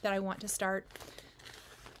many that I want to start,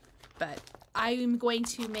 but I'm going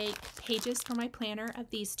to make pages for my planner of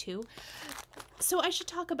these 2. So I should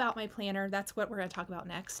talk about my planner. That's what we're going to talk about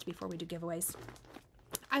next before we do giveaways.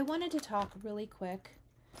 I wanted to talk really quick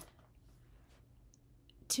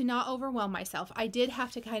to not overwhelm myself. I did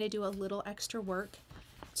have to kind of do a little extra work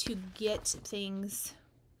to get things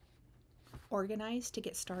organized to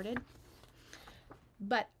get started,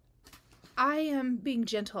 but I am being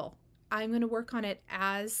gentle. I'm going to work on it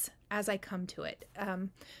as I come to it.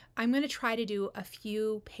 I'm going to try to do a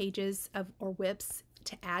few pages or whips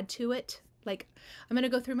to add to it. Like, I'm going to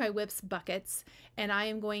go through my whips buckets, and I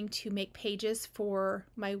am going to make pages for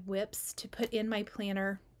my whips to put in my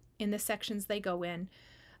planner in the sections they go in.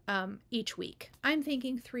 each week. I'm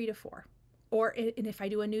thinking 3 to 4. And if I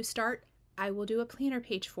do a new start, I will do a planner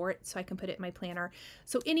page for it so I can put it in my planner.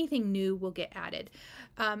 So anything new will get added.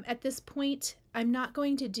 At this point, I'm not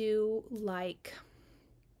going to do like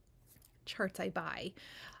charts I buy.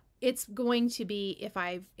 It's going to be if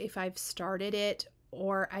I've started it,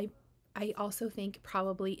 or I also think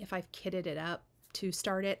probably if I've kitted it up to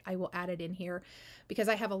start it, I will add it in here because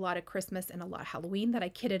I have a lot of Christmas and a lot of Halloween that I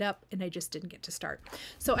kitted up and I just didn't get to start.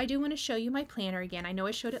 So I do want to show you my planner again. I know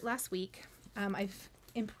I showed it last week. I've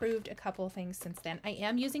improved a couple of things since then. I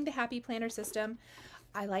am using the Happy Planner system.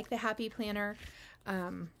 I like the Happy Planner.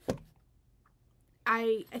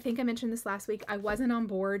 I think I mentioned this last week. I wasn't on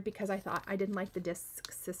board because I thought I didn't like the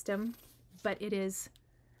disc system, but it is,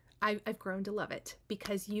 I've grown to love it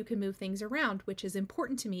because you can move things around, which is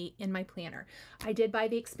important to me in my planner. I did buy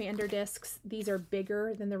the expander discs. These are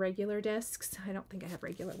bigger than the regular discs. I don't think I have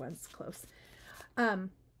regular ones close.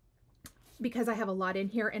 Because I have a lot in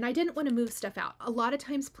here and I didn't want to move stuff out. A lot of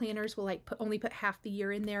times planners will like only put half the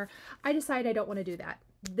year in there. I decided I don't want to do that.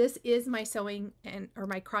 This is my sewing or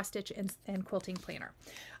my cross stitch and quilting planner.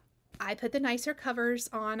 I put the nicer covers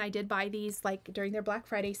on. I did buy these like during their Black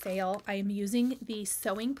Friday sale. I am using the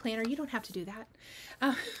sewing planner. You don't have to do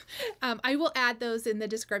that. I will add those in the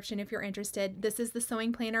description if you're interested. This is the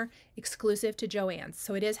sewing planner exclusive to Joann's.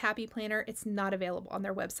 So it is Happy Planner. It's not available on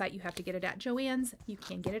their website. You have to get it at Joann's. You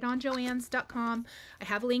can get it on joanns.com. I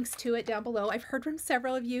have links to it down below. I've heard from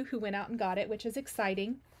several of you who went out and got it, which is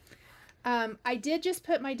exciting. I did just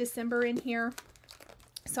put my December in here.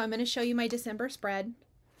 So I'm going to show you my December spread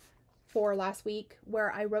for last week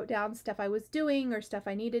where I wrote down stuff I was doing or stuff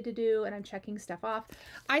I needed to do, and I'm checking stuff off.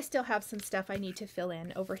 I still have some stuff I need to fill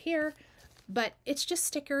in over here, but it's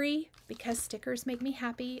just stickery because stickers make me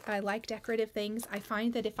happy. I like decorative things. I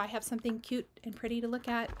find that if I have something cute and pretty to look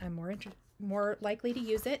at, I'm more likely to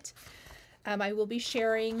use it. I will be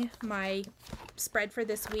sharing my spread for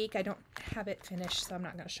this week. I don't have it finished, so I'm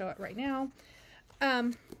not going to show it right now.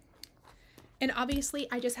 And obviously,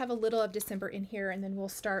 I just have a little of December in here, and then we'll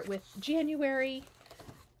start with January.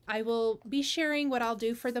 I will be sharing what I'll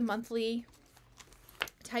do for the monthly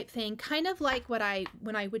type thing, kind of like when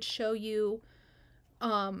I would show you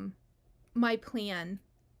my plan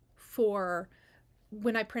for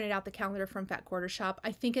when I printed out the calendar from Fat Quarter Shop.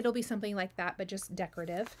 I think it'll be something like that, but just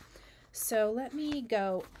decorative. So let me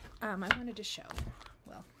go. I wanted to show,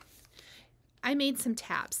 well, I made some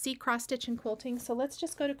tabs. See, cross stitch and quilting. So let's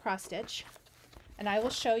just go to cross stitch. And I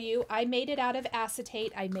will show you, I made it out of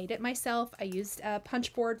acetate. I made it myself. I used a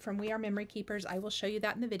punch board from We Are Memory Keepers. I will show you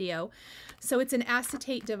that in the video. So it's an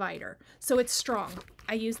acetate divider. So it's strong.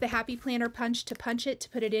 I used the Happy Planner punch to punch it, to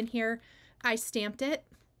put it in here. I stamped it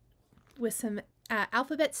with some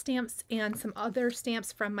alphabet stamps and some other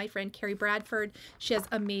stamps from my friend Carrie Bradford. She has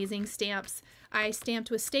amazing stamps. I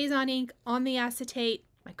stamped with StazOn ink on the acetate.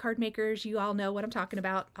 My card makers, you all know what I'm talking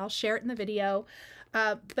about. I'll share it in the video.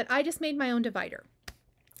 But I just made my own divider.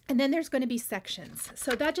 And then there's going to be sections.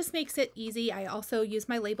 So that just makes it easy. I also use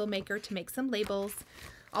my label maker to make some labels.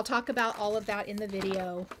 I'll talk about all of that in the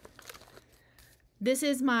video. This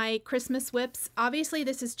is my Christmas whips. Obviously,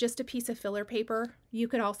 this is just a piece of filler paper. You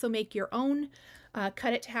could also make your own,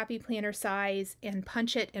 cut it to Happy Planner size and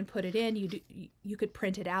punch it and put it in. You could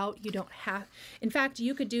print it out. You don't have, in fact,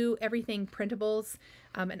 you could do everything printables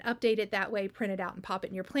and update it that way, print it out and pop it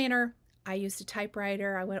in your planner. I used a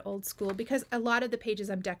typewriter. I went old school because a lot of the pages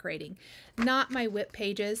I'm decorating, not my whip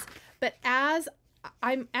pages, but as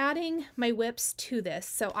I'm adding my whips to this,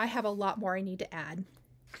 so I have a lot more I need to add.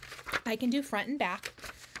 I can do front and back,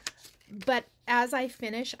 but as I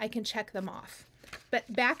finish, I can check them off.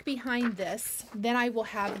 But back behind this, then I will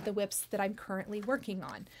have the whips that I'm currently working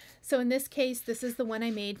on. So in this case, this is the one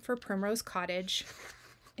I made for Primrose Cottage,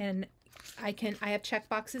 and I have check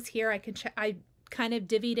boxes here. I kind of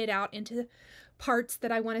divvied it out into parts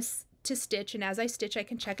that I want to stitch, and as I stitch, I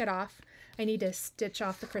can check it off. I need to check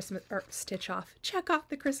off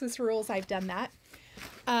the Christmas rules. I've done that.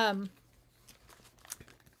 I'm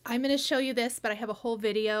going to show you this, but I have a whole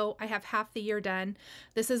video. I have half the year done.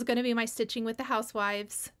 This is going to be my stitching with the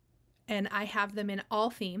housewives, and I have them in all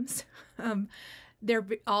themes. They're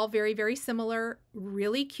all very, very similar,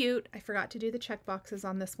 really cute. I forgot to do the check boxes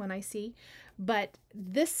on this one, I see, but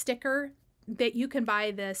this sticker that you can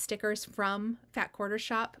buy the stickers from Fat Quarter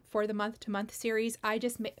Shop for the month-to-month series. I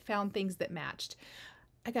just found things that matched.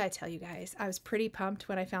 I gotta tell you guys, I was pretty pumped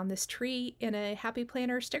when I found this tree in a Happy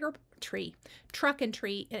Planner sticker truck and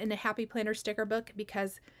tree in a Happy Planner sticker book,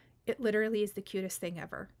 because it literally is the cutest thing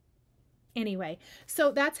ever. Anyway,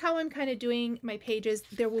 so that's how I'm kind of doing my pages.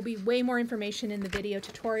 There will be way more information in the video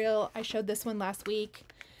tutorial. I showed this one last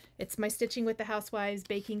week. It's my Stitching with the Housewives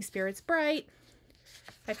Baking Spirits Bright.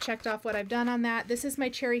 I've checked off what I've done on that. This is my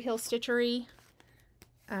Cherry Hill Stitchery.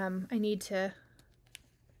 I need to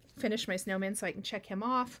finish my snowman so I can check him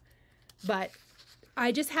off. But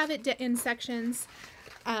I just have it in sections.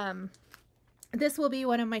 This will be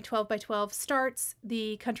one of my 12 by 12 starts,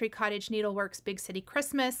 the Country Cottage Needleworks Big City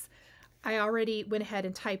Christmas. I already went ahead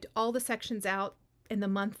and typed all the sections out in the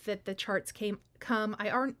month that the charts come.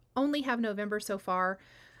 I only have November so far.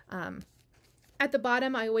 At the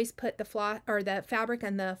bottom, I always put the floss or the fabric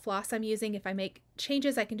and the floss I'm using. If I make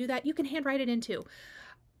changes, I can do that. You can handwrite it in too.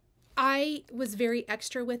 I was very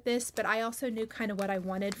extra with this, but I also knew kind of what I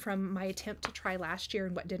wanted from my attempt to try last year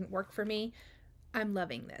and what didn't work for me. I'm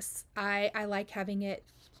loving this. I like having it.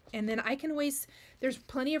 And then I can always, there's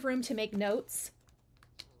plenty of room to make notes.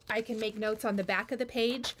 I can make notes on the back of the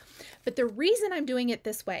page. But the reason I'm doing it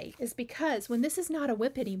this way is because when this is not a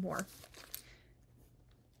whip anymore,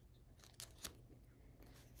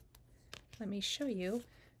 let me show you,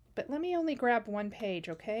 but let me only grab one page,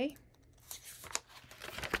 okay?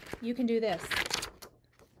 You can do this.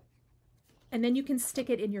 And then you can stick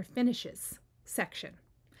it in your finishes section.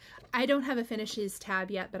 I don't have a finishes tab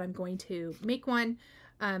yet, but I'm going to make one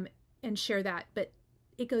and share that, but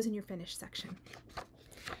it goes in your finish section.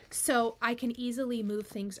 So I can easily move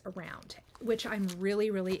things around, which I'm really,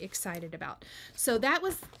 really excited about. So that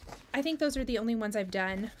was, I think those are the only ones I've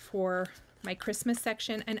done for my Christmas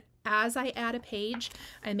section. And as I add a page,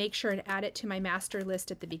 I make sure to add it to my master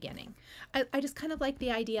list at the beginning. I just kind of like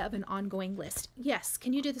the idea of an ongoing list. Yes,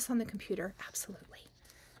 can you do this on the computer? Absolutely.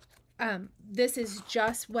 This is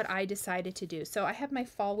just what I decided to do. So I have my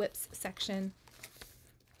fall whips section.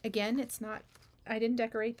 Again, it's not, I didn't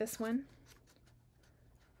decorate this one,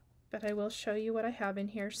 but I will show you what I have in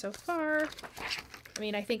here so far. I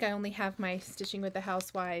mean, I think I only have my Stitching with the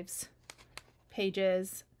Housewives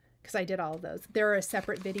pages because I did all of those. They're a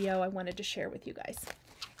separate video I wanted to share with you guys.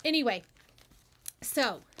 Anyway,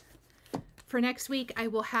 so for next week, I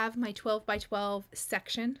will have my 12 by 12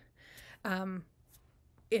 section.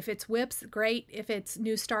 If it's whips, great. If it's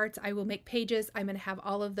new starts, I will make pages. I'm going to have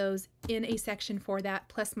all of those in a section for that,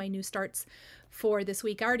 plus my new starts for this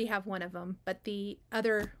week. I already have one of them, but the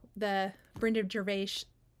other, the Brenda Gervais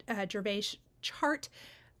chart,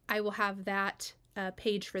 I will have that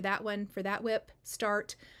page for that one, for that whip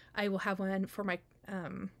start. I will have one for my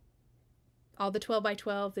all the 12 by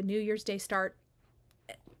 12, the New Year's Day start,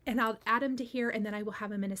 and I'll add them to here, and then I will have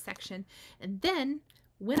them in a section. And then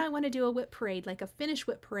when I want to do a whip parade, like a finish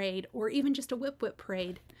whip parade, or even just a whip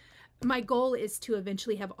parade, my goal is to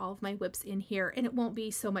eventually have all of my whips in here, and it won't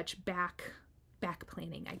be so much back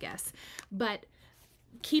planning, I guess, but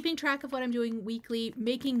keeping track of what I'm doing weekly,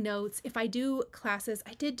 making notes. If I do classes,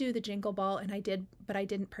 I did do the Jingle Ball, and but I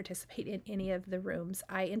didn't participate in any of the rooms.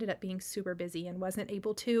 I ended up being super busy and wasn't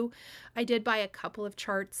able to. I did buy a couple of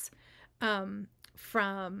charts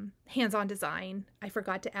from Hands On Design. I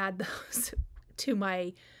forgot to add those to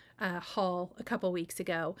my haul a couple weeks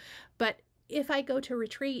ago. But if I go to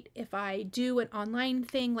retreat, if I do an online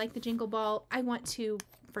thing like the Jingle Ball, I want to,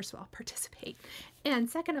 first of all, participate. And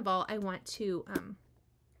second of all, I want to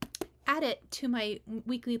add it to my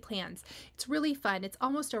weekly plans. It's really fun. It's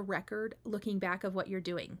almost a record looking back of what you're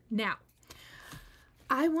doing. Now,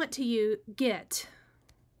 I want to get,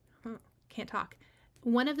 can't talk,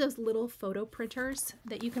 one of those little photo printers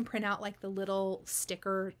that you can print out, like the little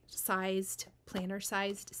sticker sized, planner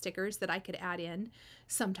sized stickers that I could add in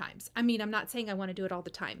sometimes. I mean, I'm not saying I want to do it all the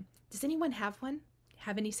time. Does anyone have one?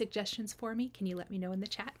 Have any suggestions for me? Can you let me know in the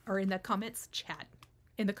chat or in the comments?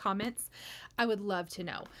 In the comments. I would love to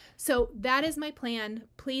know. So that is my plan.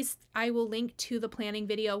 Please, I will link to the planning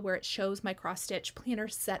video where it shows my cross stitch planner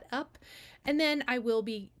set up. And then I will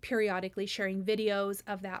be periodically sharing videos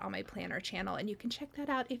of that on my planner channel, and you can check that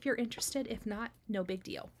out if you're interested. If not, no big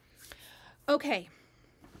deal. Okay.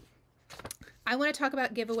 I want to talk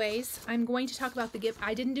about giveaways. I'm going to talk about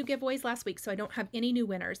I didn't do giveaways last week, so I don't have any new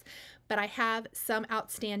winners, but I have some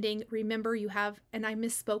outstanding. Remember, you have, and I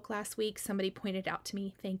misspoke last week. Somebody pointed out to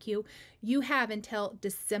me. Thank you. You have until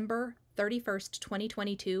December 31st,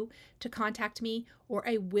 2022 to contact me, or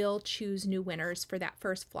I will choose new winners for that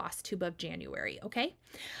first Flosstube of January. Okay.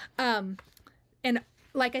 And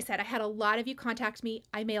like I said, I had a lot of you contact me.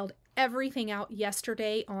 I mailed everything out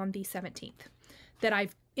yesterday on the 17th that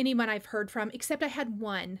anyone I've heard from, except I had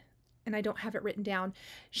one, and I don't have it written down.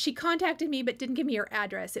 She contacted me but didn't give me her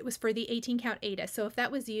address. It was for the 18 count Ada. So if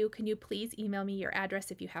that was you, can you please email me your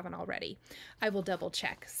address if you haven't already? I will double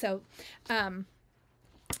check. So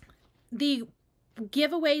the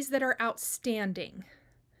giveaways that are outstanding,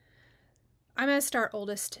 I'm going to start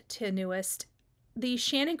oldest to newest. the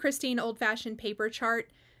Shannon Christine Old Fashioned Paper Chart,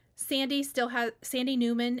 Sandy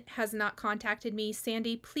Newman has not contacted me.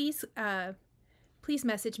 Sandy, please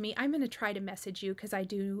message me. I'm going to try to message you because I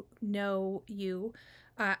do know you.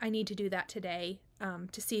 I need to do that today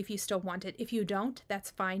to see if you still want it. If you don't,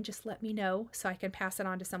 that's fine. Just let me know so I can pass it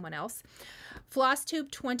on to someone else.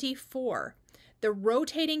 Flosstube 24, the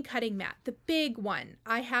rotating cutting mat, the big one.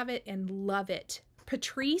 I have it and love it.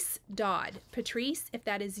 Patrice Dodd. Patrice, if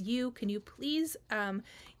that is you, can you please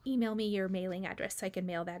email me your mailing address so I can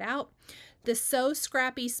mail that out? The So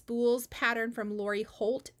Scrappy Spools pattern from Lori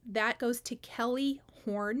Holt, that goes to Kelly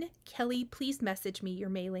Horn. Kelly, please message me your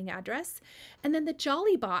mailing address. And then the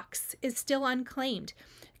Jolly Box is still unclaimed.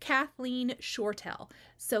 Kathleen Shortell.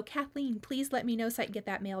 So Kathleen, please let me know so I can get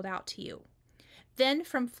that mailed out to you. Then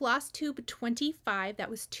from Flosstube 25, that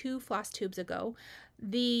was 2 Flosstubes ago,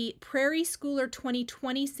 the Prairie Schooler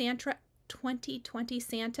 2020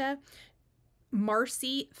 Santa,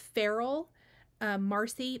 Marcy Farrell.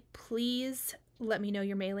 Marcy, please let me know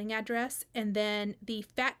your mailing address. And then the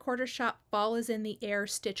Fat Quarter Shop Fall is in the Air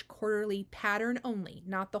Stitch Quarterly pattern only,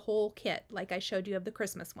 not the whole kit like I showed you of the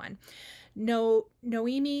Christmas one.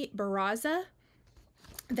 Nohemi Barraza,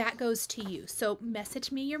 that goes to you. So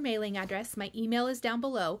message me your mailing address. My email is down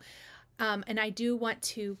below. And I do want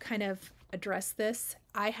to kind of address this.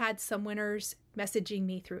 I had some winners messaging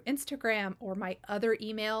me through Instagram or my other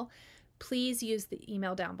email. Please use the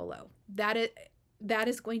email down below. That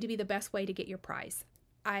is going to be the best way to get your prize.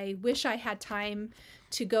 I wish I had time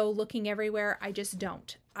to go looking everywhere. I just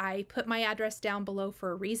don't. I put my address down below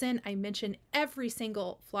for a reason. I mention every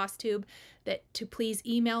single Flosstube that to please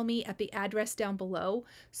email me at the address down below.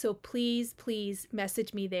 So please, please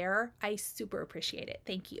message me there. I super appreciate it.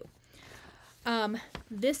 Thank you.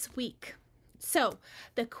 This week. So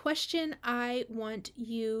the question I want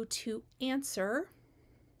you to answer,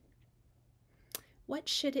 what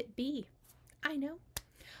should it be? I know.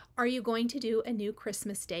 Are you going to do a new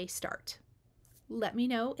Christmas Day start? Let me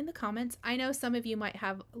know in the comments. I know some of you might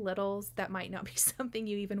have littles. That might not be something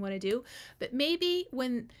you even want to do, but maybe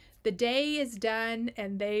when the day is done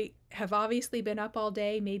and they have obviously been up all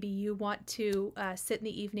day, maybe you want to sit in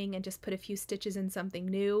the evening and just put a few stitches in something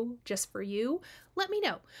new just for you. Let me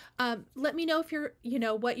know. Let me know if you're,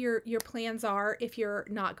 what your plans are if you're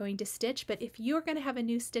not going to stitch, but if you're going to have a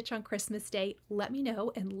new stitch on Christmas Day, let me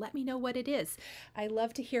know and let me know what it is. I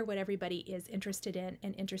love to hear what everybody is interested in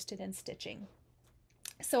and interested in stitching.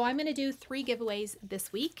 So I'm going to do 3 giveaways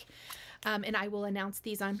this week. And I will announce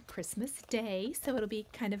these on Christmas Day, so it'll be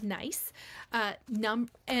kind of nice.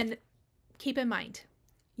 And keep in mind,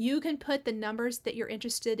 you can put the numbers that you're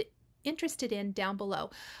interested in down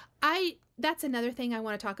below. That's another thing I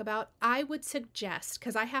want to talk about. I would suggest,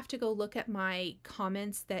 because I have to go look at my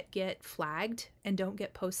comments that get flagged and don't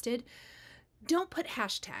get posted, don't put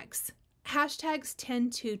hashtags. Hashtags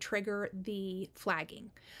tend to trigger the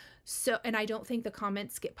flagging. So, and I don't think the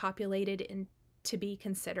comments get populated in to be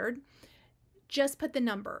considered. Just put the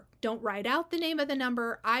number. Don't write out the name of the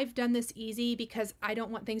number. I've done this easy because I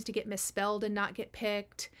don't want things to get misspelled and not get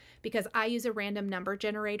picked, because I use a random number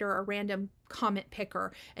generator, a random comment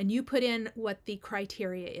picker, and you put in what the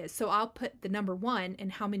criteria is. So I'll put the number 1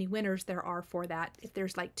 and how many winners there are for that, if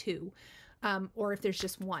there's like 2, or if there's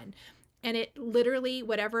just 1. And it literally,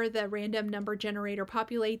 whatever the random number generator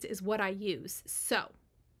populates is what I use. So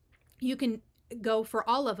you can go for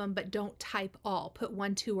all of them, but don't type all. Put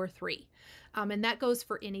 1, 2, or 3. And that goes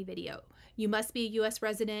for any video. You must be a U.S.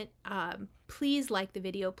 resident. Please like the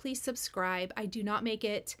video. Please subscribe. I do not make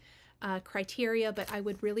it criteria, but I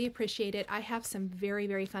would really appreciate it. I have some very,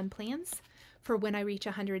 very fun plans for when I reach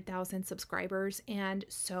 100,000 subscribers. And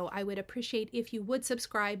so I would appreciate if you would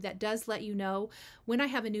subscribe. That does let you know when I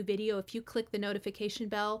have a new video. If you click the notification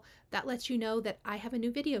bell, that lets you know that I have a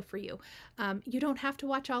new video for you. You don't have to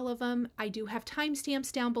watch all of them. I do have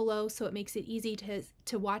timestamps down below, so it makes it easy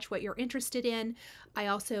to watch what you're interested in. I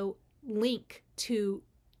also link to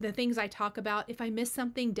the things I talk about. If I miss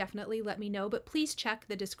something, definitely let me know, but please check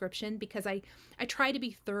the description, because I try to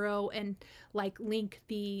be thorough and like link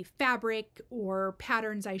the fabric or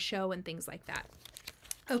patterns I show and things like that.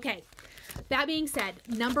 Okay, that being said,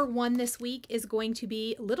 number 1 this week is going to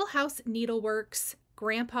be Little House Needleworks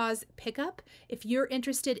Grandpa's Pickup. If you're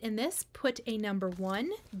interested in this, put a number 1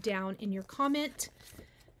 down in your comment.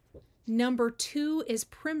 Number 2 is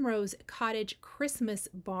Primrose Cottage Christmas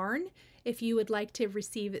Barn. If you would like to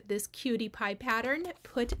receive this cutie pie pattern,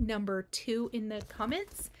 put number 2 in the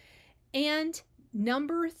comments. And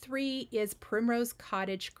number 3 is Primrose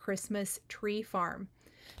Cottage Christmas Tree Farm.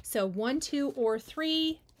 So 1, 2, or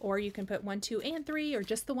 3, or you can put 1, 2, and 3, or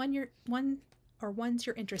just the ones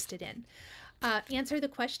you're interested in. answer the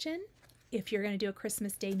question if you're going to do a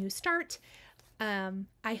Christmas Day new start.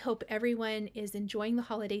 I hope everyone is enjoying the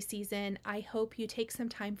holiday season. I hope you take some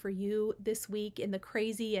time for you this week in the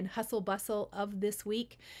crazy and hustle bustle of this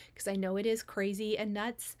week, because I know it is crazy and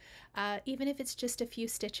nuts. Even if it's just a few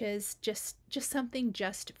stitches, just something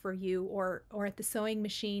just for you, or at the sewing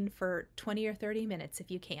machine for 20 or 30 minutes if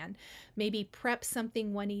you can. Maybe prep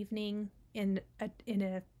something one evening in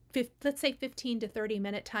a let's say 15 to 30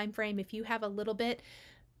 minute time frame. If you have a little bit,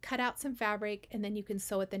 cut out some fabric and then you can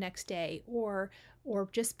sew it the next day, or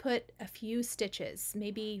just put a few stitches,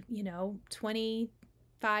 maybe,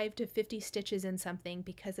 25 to 50 stitches in something,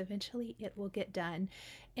 because eventually it will get done.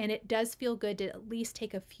 And it does feel good to at least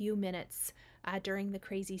take a few minutes during the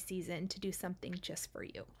crazy season to do something just for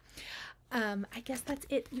you. I guess that's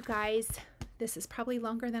it, you guys. This is probably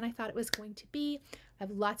longer than I thought it was going to be. I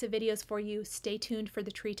have lots of videos for you. Stay tuned for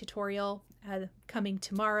the tree tutorial coming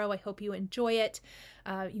tomorrow. I hope you enjoy it.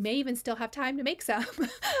 You may even still have time to make some.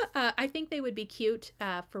 I think they would be cute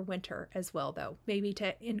for winter as well, though. Maybe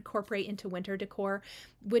to incorporate into winter decor.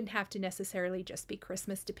 Wouldn't have to necessarily just be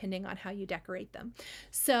Christmas, depending on how you decorate them.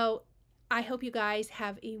 So I hope you guys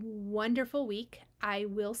have a wonderful week. I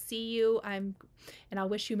will see you. And I'll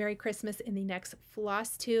wish you Merry Christmas in the next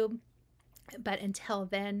Flosstube. But until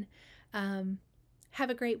then, have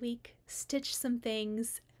a great week. Stitch some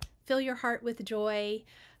things. Fill your heart with joy.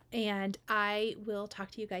 And I will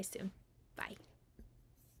talk to you guys soon. Bye.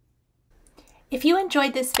 If you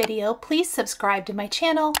enjoyed this video, please subscribe to my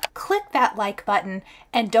channel, click that like button,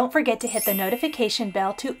 and don't forget to hit the notification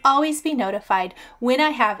bell to always be notified when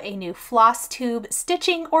I have a new Flosstube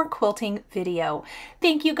stitching or quilting video.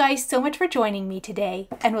 Thank you guys so much for joining me today,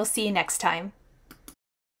 and we'll see you next time.